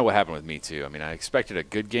 that's kind of what happened with me too. I mean, I expected a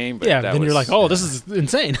good game, but Yeah, that then was, you're like, oh, this is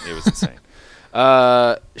insane. it was insane.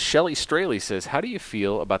 Shelly Straley says, how do you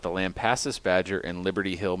feel about the Lampasas Badger and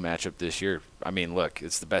Liberty Hill matchup this year? I mean, look,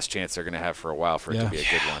 it's the best chance they're going to have for a while for it to Yeah. be a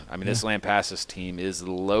good one. I mean, this Lampasas team is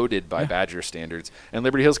loaded by Badger standards, and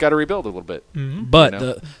Liberty Hill's got to rebuild a little bit. But You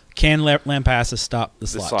know? can Lampasas stop the The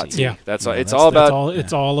slot, slot team? team. Yeah. That's No, all. It's that's- all that's about.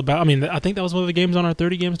 It's all about. I mean, I think that was one of the games on our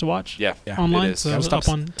 30 games to watch. Yeah. Online. It is. So Yeah, it's stop- up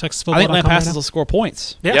on Texas I Football. think Lampasas will score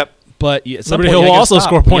points. Yeah. Yep. But at some Liberty point, Hill you will gotta also stop.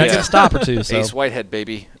 score You points. gotta get a stop or two. So. Ace Whitehead,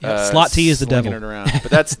 baby. Yeah, slot T is the slinging devil. it around.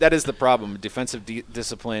 But that is the problem. Defensive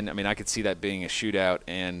discipline. I mean, I could see that being a shootout.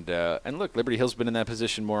 And look, Liberty Hill's been in that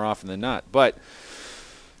position more often than not. But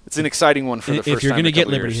It's an exciting one for the first time. If you're going to get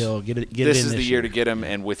Liberty Hill, get it. This in is the year year to get them,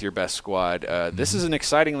 and with your best squad. This is an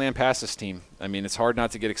exciting Lampasas team. I mean, it's hard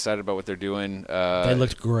not to get excited about what they're doing. They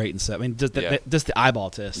looked great in set. I mean, just the eyeball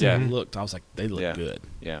test. Yeah. I was like, they look good.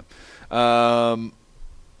 Yeah.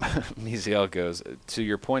 Miziel goes, to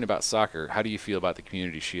your point about soccer, how do you feel about the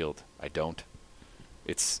Community Shield? I don't.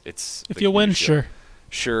 It's if you win, sure.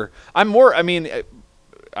 I'm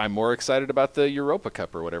more excited about the Europa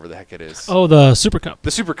Cup or whatever the heck it is. Oh, the Super Cup.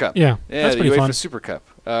 The Super Cup. Yeah, the that's pretty UEFA fun. Super Cup.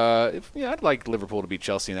 I'd like Liverpool to beat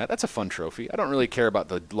Chelsea in that. That's a fun trophy. I don't really care about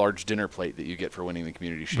the large dinner plate that you get for winning the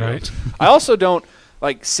Community Shield. Right. I also don't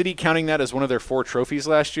like City counting that as one of their 4 trophies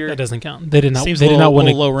last year. That doesn't count. They did not. Seems they a did little, not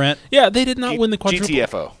win low rent. Yeah, they did not win the quadruple.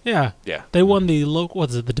 GTFO. Yeah. They won the local.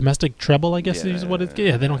 What's it? The domestic treble, I guess is what it's.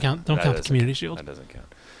 Yeah, they don't count. Don't count the Community Shield. That doesn't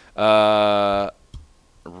count.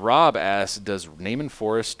 Rob asks, does Naaman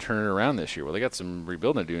Forest turn it around this year? Well, they got some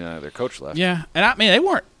rebuilding to do now that their coach left. Yeah, and I mean they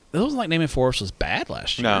weren't. It wasn't like Naaman Forest was bad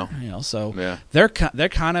last year. No. So yeah. they're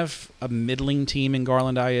kind of a middling team in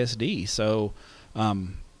Garland ISD. So, they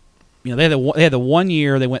had the 1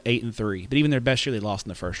 year they went 8-3, but even their best year they lost in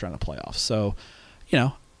the first round of playoffs. So,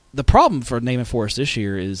 the problem for Naaman Forest this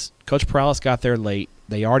year is Coach Perales got there late.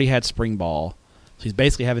 They already had spring ball, so he's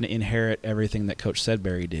basically having to inherit everything that Coach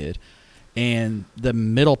Sedbury did. And the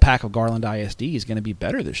middle pack of Garland ISD is going to be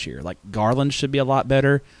better this year. Like Garland should be a lot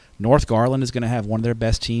better. North Garland is going to have one of their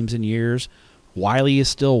best teams in years. Wiley is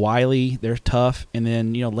still Wiley. They're tough. And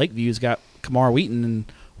then, Lakeview's got Kamar Wheaton and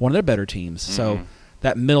one of their better teams. Mm-hmm. So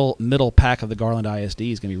that middle pack of the Garland ISD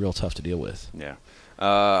is going to be real tough to deal with. Yeah.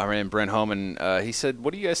 I ran Brent Homan. He said,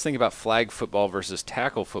 what do you guys think about flag football versus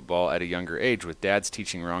tackle football at a younger age with dads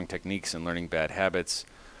teaching wrong techniques and learning bad habits?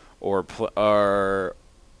 Or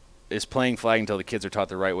is playing flag until the kids are taught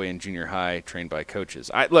the right way in junior high, trained by coaches?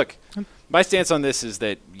 Look, my stance on this is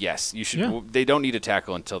that yes, you should. Yeah. They don't need a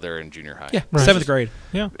tackle until they're in junior high. Yeah, right. 7th grade.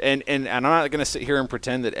 Yeah, and I'm not going to sit here and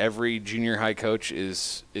pretend that every junior high coach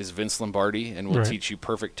is Vince Lombardi and will teach you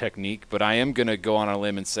perfect technique. But I am going to go on a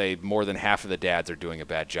limb and say more than half of the dads are doing a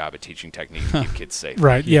bad job at teaching technique to keep kids safe.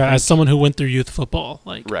 Right. Yeah. As someone who went through youth football,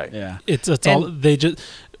 right. Yeah. It's all they just.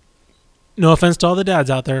 No offense to all the dads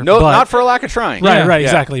out there. No, not for a lack of trying. Right,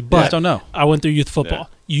 exactly. But I don't know. I went through youth football.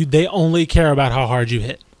 Yeah. They only care about how hard you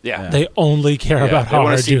hit. Yeah. They only care about how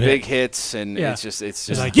hard you hit. They want to see big hits, and it's just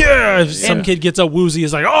like, if some kid gets up woozy,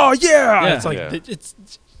 it's like, oh, yeah. It's like, it's.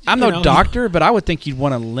 I'm no doctor, but I would think you'd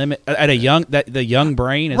want to limit at a young, the young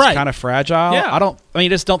brain is kind of fragile. Yeah. I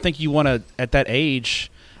just don't think you want to, at that age,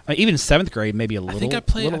 even 7th grade, maybe a little. I think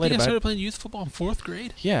I started playing youth football in 4th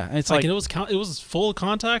grade. Yeah, and it's like it was full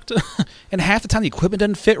contact, and half the time the equipment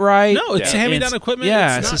doesn't fit right. No, it's hand-me-down equipment.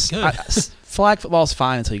 Yeah, it's not good. Flag football is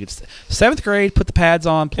fine until you get to 7th grade. Put the pads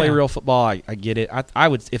on, play real football. I get it. I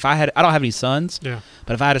would if I had. I don't have any sons. Yeah.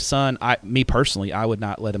 But if I had a son, me personally, I would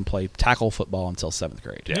not let him play tackle football until 7th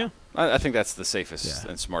grade. Yeah. I think that's the safest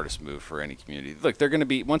and smartest move for any community. Look, they're going to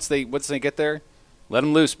be once they get there. Let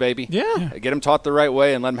them loose, baby. Yeah. Get them taught the right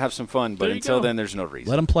way and let them have some fun. But until then, there's no reason.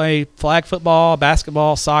 Let them play flag football,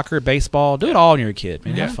 basketball, soccer, baseball. Do it all when you're a kid.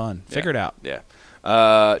 Man, have fun. Figure it out. Yeah.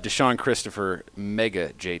 Deshaun Christopher,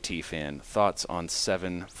 mega JT fan. Thoughts on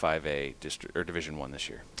 7-5A Division 1 this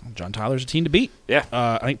year? John Tyler's a team to beat. Yeah.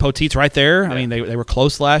 I think Poteet's right there. Yeah. I mean, they were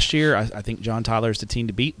close last year. I think John Tyler's the team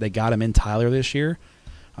to beat. They got him in Tyler this year.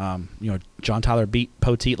 John Tyler beat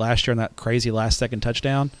Poteet last year on that crazy last-second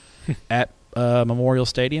touchdown at Memorial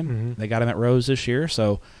Stadium. Mm-hmm. They got him at Rose this year.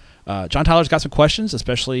 So John Tyler's got some questions,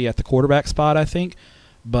 especially at the quarterback spot, I think.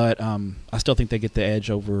 But I still think they get the edge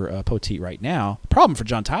over Poteet right now. The problem for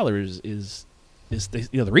John Tyler is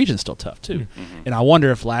the region's still tough too. Mm-hmm. And I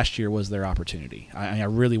wonder if last year was their opportunity. I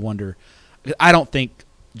really wonder. I don't think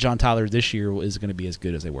John Tyler this year is going to be as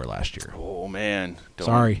good as they were last year. Oh, man.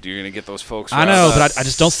 Sorry. You're going to get those folks. I know, but I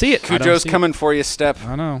just don't see it. Cujo's coming for you, Step.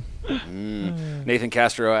 I know. Nathan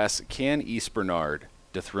Castro asks, can East Bernard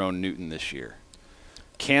dethrone Newton this year?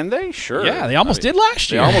 Can they? Sure. Yeah, they almost did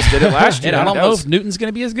last year. They almost did it last year. And I don't know if Newton's going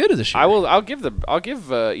to be as good as this year. I'll give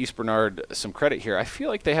East Bernard some credit here. I feel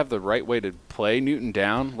like they have the right way to play Newton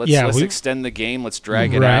down. Let's extend the game. Let's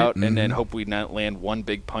drag it out, and then hope we not land one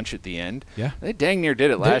big punch at the end. Yeah, they dang near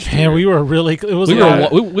did it last year. Yeah, we were really. It was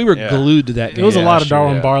we were glued to that game. It was a lot of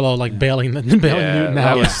Darwin Barlow bailing Newton out.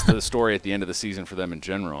 That was the story at the end of the season for them in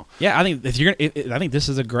general. Yeah, I think I think this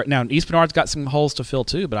is a great. Now East Bernard's got some holes to fill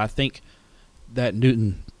too, but I think that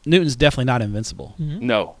Newton's definitely not invincible. Mm-hmm.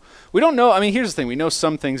 No. We don't know. I mean, here's the thing. We know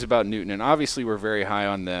some things about Newton, and obviously we're very high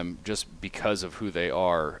on them just because of who they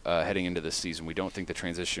are heading into this season. We don't think the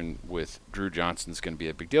transition with Drew Johnson is going to be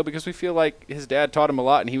a big deal because we feel like his dad taught him a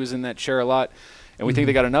lot, and he was in that chair a lot. And we think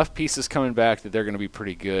they got enough pieces coming back that they're going to be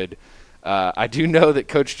pretty good. I do know that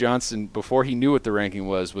Coach Johnson, before he knew what the ranking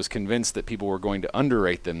was convinced that people were going to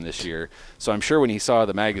underrate them this year. So I'm sure when he saw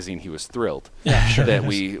the magazine, he was thrilled that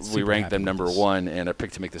we ranked them number 1 and are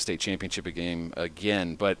picked to make the state championship game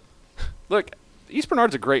again. But look, East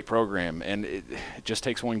Bernard's a great program, and it just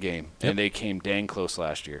takes one game, and they came dang close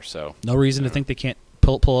last year. So no reason to think they can't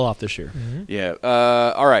pull it off this year. Yeah.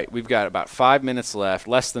 All right, we've got about 5 minutes left,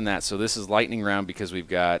 less than that. So this is lightning round because we've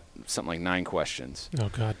got something like 9 questions. Oh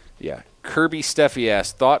God. Yeah. Kirby Steffi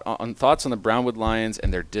asked, thoughts on the Brownwood Lions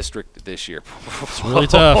and their district this year. It's really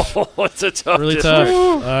tough. It's a tough Really district.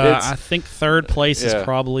 tough. I think third place is Yeah.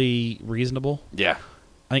 probably reasonable. Yeah.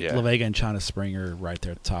 I think Yeah. La Vega and China Spring are right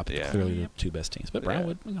there at the top. Yeah. Clearly the 2 best teams. But Yeah.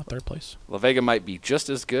 Brownwood, third place. La Vega might be just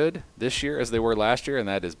as good this year as they were last year, and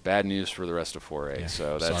that is bad news for the rest of 4A. Yeah.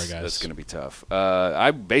 So Sorry, that's guys. going to be tough.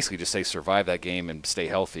 I basically just say survive that game and stay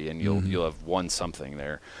healthy, and you'll have won something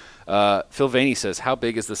there. Phil Vaney says, how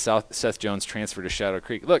big is the Seth Jones transfer to Shadow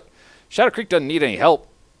Creek? Look, Shadow Creek doesn't need any help,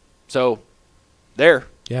 so they're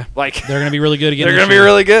Yeah. like They're going to be really good again. they're this going to be year.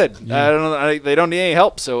 really good. Yeah. I don't know. They don't need any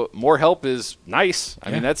help, so more help is nice.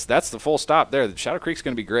 I mean, Yeah. that's the full stop there. Shadow Creek's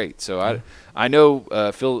going to be great. So I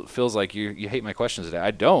know Phil's like you hate my questions today.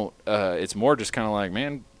 I don't. It's more just kind of like,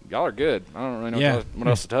 man, y'all are good. I don't really know what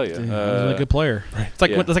else to tell you. He's a really good player. It's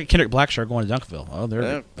like Yeah. it's like Kendrick Blackshaw going to Duncanville. Oh, they're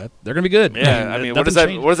going to be good. Yeah, I mean, what does that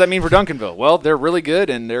mean for Duncanville? Well, they're really good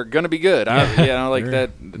and they're going to be good. That.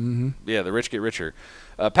 Yeah, the rich get richer.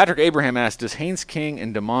 Patrick Abraham asked, does Haynes King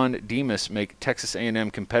and Damon Demas make Texas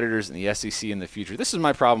A&M competitors in the SEC in the future? This is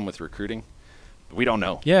my problem with recruiting. We don't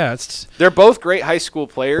know. Yeah, it's They're both great high school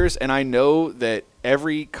players, and I know that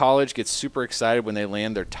every college gets super excited when they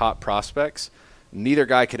land their top prospects. Neither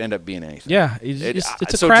guy could end up being anything. yeah, it's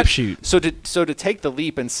a so crapshoot. So to take the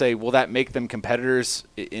leap and say, will that make them competitors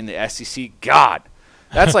in the SEC? God,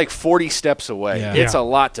 that's like 40 steps away. Yeah. It's Yeah. a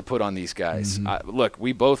lot to put on these guys. Look,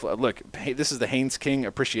 hey, this is the Haynes King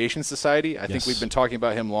Appreciation Society. I think Yes. we've been talking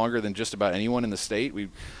about him longer than just about anyone in the state. We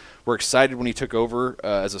were excited when he took over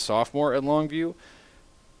as a sophomore at Longview.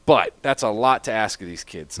 But that's a lot to ask of these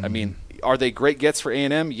kids. I mean, are they great gets for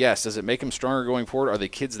A&M? Yes. Does it make them stronger going forward? Are they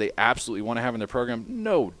kids they absolutely want to have in their program?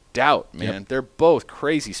 No doubt, man. Yep. They're both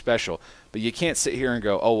crazy special. But you can't sit here and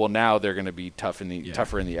go, oh, well, now they're going to be tougher in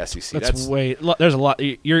the SEC. There's a lot.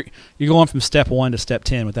 You're going from step 1 to step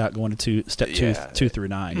 10 without going to step 2 through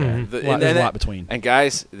 9. Mhm. There's a lot between. And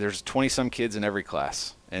guys, there's 20-some kids in every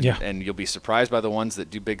class. And, Yeah. and you'll be surprised by the ones that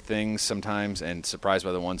do big things sometimes and surprised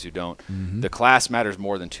by the ones who don't. The class matters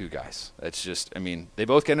more than 2 guys. It's just, I mean, they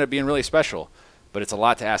both ended up being really special, but it's a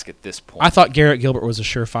lot to ask at this point. I thought Garrett Gilbert was a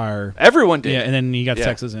surefire. Everyone did. Yeah, and then you got Yeah.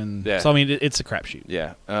 Texas, and Yeah. so I mean, it's a crapshoot.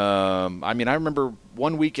 Yeah. I mean, I remember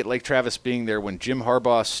one week at Lake Travis being there when Jim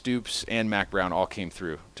Harbaugh, Stoops, and Mac Brown all came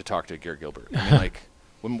through to talk to Garrett Gilbert. I mean, like,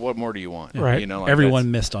 what more do you want? Right. You know, like Everyone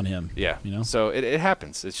that's- missed on him. Yeah. you know. So it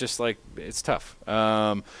happens. It's just like, it's tough.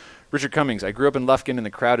 Richard Cummings, I grew up in Lufkin and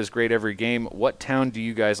the crowd is great every game. What town do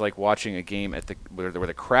you guys like watching a game at where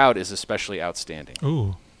the crowd is especially outstanding?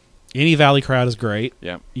 Ooh. Any Valley crowd is great.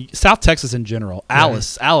 Yeah. South Texas in general.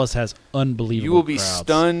 Alice has unbelievable. You will be crowds.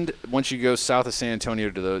 stunned once you go south of San Antonio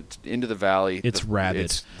into the valley. It's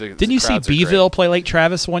rabid. The Didn't you see crowds are great. Beeville play Lake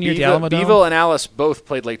Travis one year at the Alamo Dome? Beeville and Alice both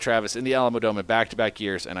played Lake Travis in the Alamo Dome in back-to-back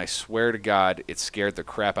years, and I swear to God, it scared the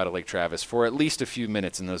crap out of Lake Travis for at least a few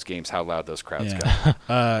minutes in those games, how loud those crowds got.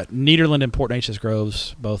 Yeah. Nederland and Port Neches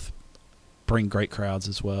Groves both bring great crowds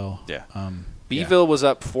as well. Yeah. Yeah. Beeville was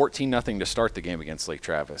up 14-0 to start the game against Lake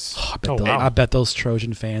Travis. I bet those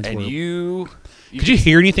Trojan fans And were. Could Could you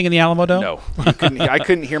hear anything in the Alamo Dome? No. I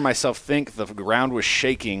couldn't hear myself think. The ground was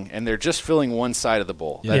shaking, and they're just filling one side of the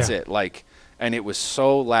bowl. That's Yeah. it. And it was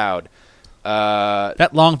so loud. That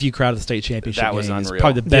Longview crowd at the state championship That was game is unreal.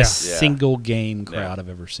 probably the best Yeah. single game crowd Yeah. I've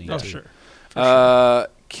ever seen. Oh, too. sure.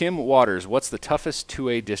 Kim Waters, what's the toughest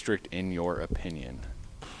 2A district in your opinion?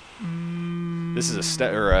 This is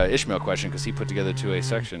a Ishmael question because he put together a 2A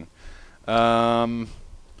section.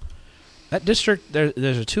 That district,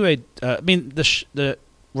 there's a 2A. I mean, the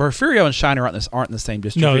Refugio and Shiner aren't in the same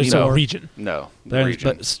district. No, it's anymore. a region. No, the They're-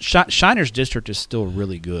 region. But Shiner's district is still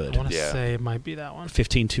really good. I want to Yeah. say it might be that one.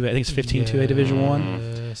 15-2A. I think it's 15-2A Division 1.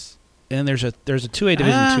 Yes. And there's a 2A Division 2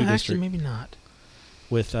 Actually, district maybe not.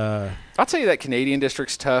 with I'll tell you that Canadian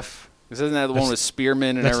district's tough. Isn't that the one with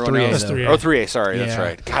Spearman and that's everyone 3A, else? though. 3A. Oh, 3A. Sorry, that's Yeah.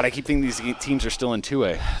 right. God, I keep thinking these teams are still in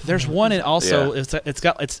 2A. There's one, and also Yeah. it's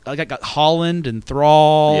got Holland and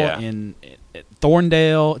Thrall Yeah. and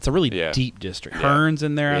Thorndale. It's a really Yeah. deep district. Yeah. Hearns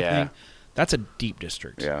in there, I Yeah. think. That's a deep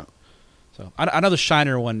district. Yeah. So I know the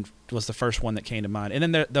Shiner one was the first one that came to mind, and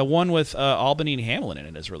then the one with Albany and Hamlin in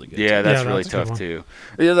it is really good. Yeah, too. that's Yeah, really that's a good tough one. too.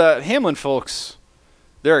 Yeah, the Hamlin folks,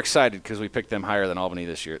 they're excited because we picked them higher than Albany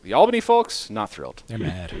this year. The Albany folks, not thrilled. They're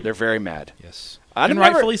mad. They're very mad. Yes, I'd and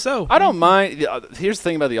never- rightfully so. I don't mind. Here's the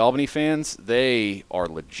thing about the Albany fans: they are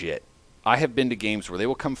legit. I have been to games where they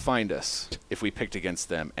will come find us if we picked against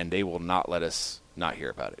them, and they will not let us not hear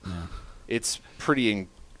about it. Yeah. It's pretty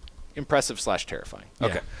impressive / terrifying. Yeah.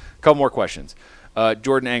 Okay, couple more questions.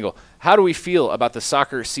 Jordan Angle, how do we feel about the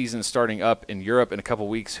soccer season starting up in Europe in a couple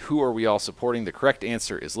weeks? Who are we all supporting? The correct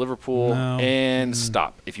answer is Liverpool. No. And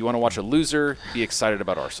stop. If you want to watch a loser, be excited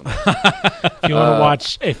about Arsenal. If you want to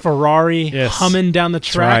watch a Ferrari Yes. humming down the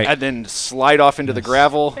track, right. And then slide off into the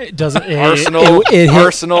gravel. it doesn't. Arsenal, it hit-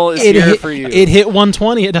 Arsenal is it here hit- for you. It hit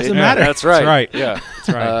 120. It doesn't Yeah, matter. That's right. That's right. Yeah. That's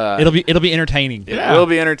right. It'll be entertaining. It will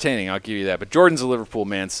be entertaining. I'll give you that. But Jordan's a Liverpool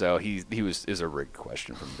man, so he is a rigged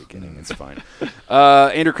question from the beginning. It's fine.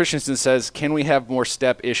 Andrew Christensen says, "Can we have more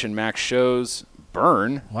Step-ish and Max shows?"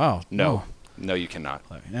 Burn? Wow. No, no, you cannot.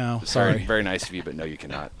 No. Very, Sorry. very nice of you, but no, you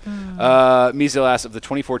cannot. Mizil asks, of the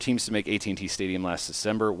 24 teams to make AT&T Stadium last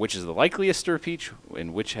December, which is the likeliest to repeat,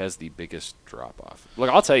 and which has the biggest drop-off? Look,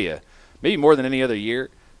 I'll tell you, maybe more than any other year,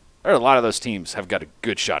 there are a lot of those teams have got a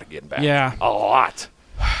good shot at getting back. Yeah. A lot.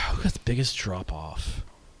 Who got the biggest drop off?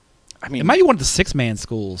 I mean, It might be one of the 6-man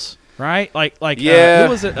schools, right? Like Yeah. who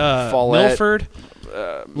was it? Follett. Milford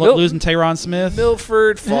Mil- losing Tayron Smith.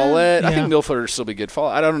 Milford, Follett. I Yeah. think Milford will still be good.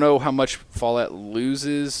 Follett, I don't know how much Follett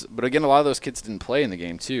loses, but again, a lot of those kids didn't play in the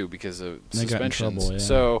game too because of They got in suspensions. trouble, yeah.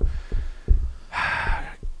 So,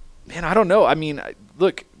 man, I don't know. I mean,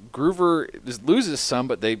 look, Groover loses some,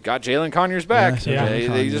 but they've got Jalen Conyers back. Yeah, They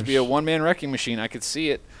Jalen just be a Conyers. one-man wrecking machine. I could see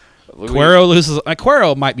it. Cuero loses.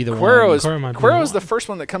 Cuero might be the Cuero one. is Cuero might be Cuero the is the one. first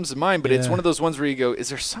one that comes to mind, but it's Yeah. one of those ones where you go, is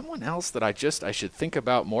there someone else that I should think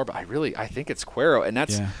about more? But I think it's Cuero, and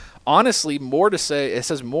that's Yeah. honestly more to say. It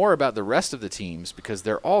says more about the rest of the teams because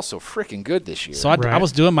they're all so freaking good this year. So I Right.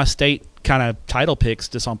 was doing my state kind of title picks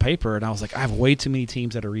just on paper, and I was like, I have way too many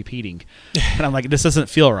teams that are repeating, and I'm like, this doesn't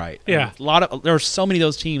feel right. Yeah. And there were so many of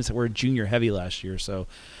those teams that were junior heavy last year. So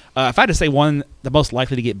if I had to say one, the most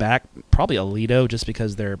likely to get back, probably Aledo, just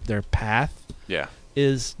because their path yeah,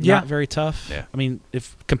 is Yeah. not very tough. Yeah. I mean,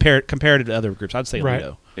 if compared to other groups, I'd say Right.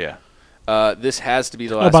 Aledo. yeah. This has to be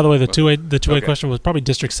the last. Oh, by the way, the 2A Okay. question was probably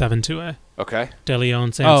District 7 2A. Okay. De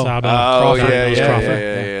Leon, San Oh. Saba, Oh Crawford, yeah, Lewis yeah, Crawford.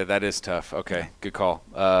 yeah. That is tough. Okay, good call.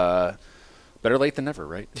 Better late than never,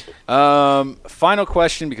 right? Final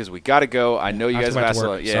question because we got to go. I know you I have guys to go have back asked to a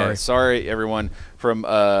work. lot. Yeah, sorry everyone. From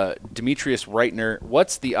Demetrius Reitner,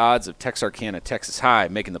 what's the odds of Texarkana, Texas High,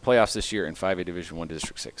 making the playoffs this year in 5A Division I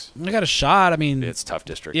District 6? I got a shot. I mean, It's a tough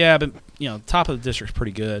district. yeah, but top of the district's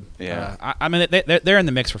pretty good. Yeah. I mean, they're in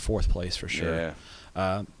the mix for fourth place for sure.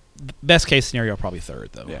 Yeah. Best case scenario, probably third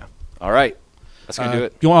though. Yeah. All right. That's gonna do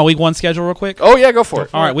it. You want a week 1 schedule real quick? Oh yeah, go for it.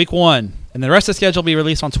 All right, week 1, and the rest of the schedule will be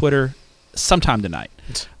released on Twitter sometime tonight.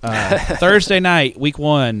 Thursday night, week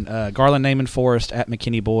 1, Garland Naaman Forest at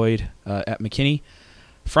McKinney Boyd at McKinney.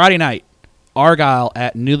 Friday night, Argyle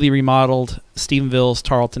at newly remodeled Stephenville's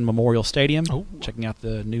Tarleton Memorial Stadium. Oh. Checking out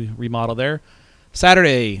the new remodel there.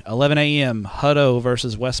 Saturday, 11 a.m., Hutto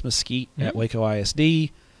versus West Mesquite at Waco ISD.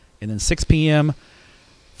 And then 6 p.m.,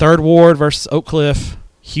 Third Ward versus Oak Cliff.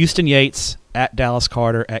 Houston Yates at Dallas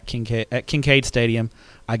Carter at Kincaid Stadium.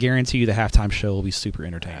 I guarantee you the halftime show will be super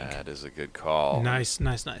entertaining. That is a good call. Nice.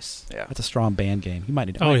 Yeah. That's a strong band game. You might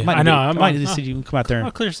need to. Oh, yeah. might I know. Need, might need to see you come out there.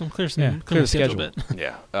 I'll clear some Yeah, clear clear the schedule the bit.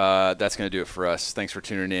 Yeah, that's going to do it for us. Thanks for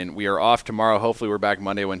tuning in. We are off tomorrow. Hopefully we're back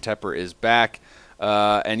Monday when Tepper is back.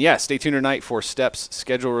 And, yeah, stay tuned tonight for Step's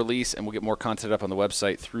schedule release, and we'll get more content up on the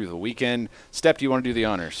website through the weekend. Step, do you want to do the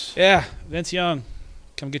honors? Yeah, Vince Young,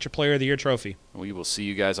 come get your Player of the Year trophy. We will see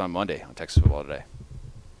you guys on Monday on Texas Football Today.